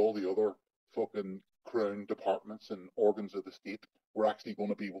and all the other fucking crown departments and organs of the state were actually going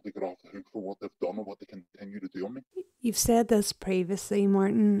to be able to get off the hook for what they've done and what they continue to do on me. You've said this previously,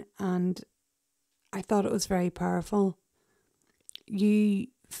 Martin, and I thought it was very powerful. you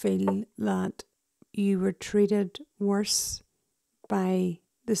feel that you were treated worse by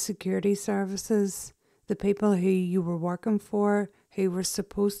the security services, the people who you were working for, who were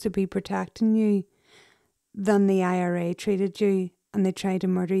supposed to be protecting you, than the IRA treated you, and they tried to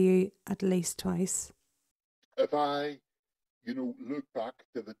murder you at least twice? If I, look back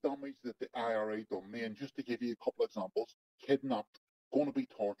to the damage that the IRA done me, and just to give you a couple of examples, kidnapped, going to be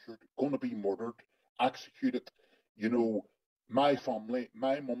tortured, going to be murdered, executed, my family,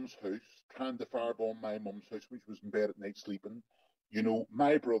 my mum's house, trying to firebomb my mum's house, which was in bed at night sleeping,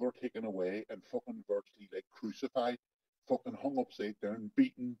 my brother taken away and fucking virtually like crucified, fucking hung upside down,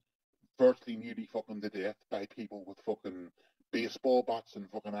 beaten, virtually nearly fucking to death by people with fucking baseball bats and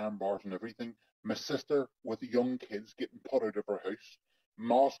fucking iron bars and everything. My sister with young kids getting put out of her house.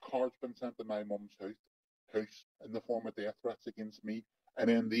 Mass cards been sent to my mum's house in the form of death threats against me. And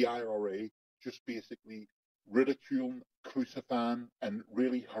then the IRA just basically ridiculing, crucifying, and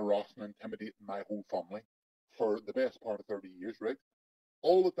really harassing and intimidating my whole family for the best part of 30 years, right?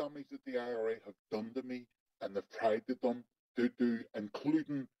 All the damage that the IRA have done to me and they've tried to do,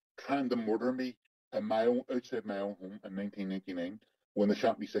 including trying to murder me outside my own home in 1999 when they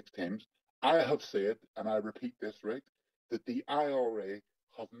shot me 6 times. I have said, and I repeat this, right, that the IRA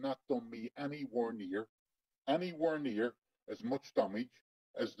have not done me anywhere near as much damage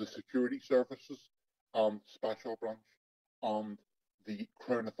as the security services, Special Branch, and the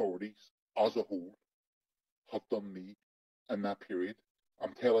Crown authorities as a whole have done me in that period.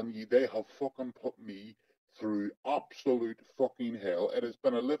 I'm telling you, they have fucking put me through absolute fucking hell. It has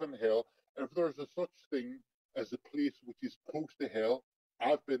been a living hell. If there's a such thing as a place which is close to hell,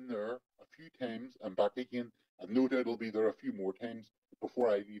 I've been there a few times and back again, and no doubt I'll be there a few more times before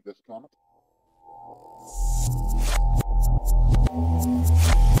I leave this planet.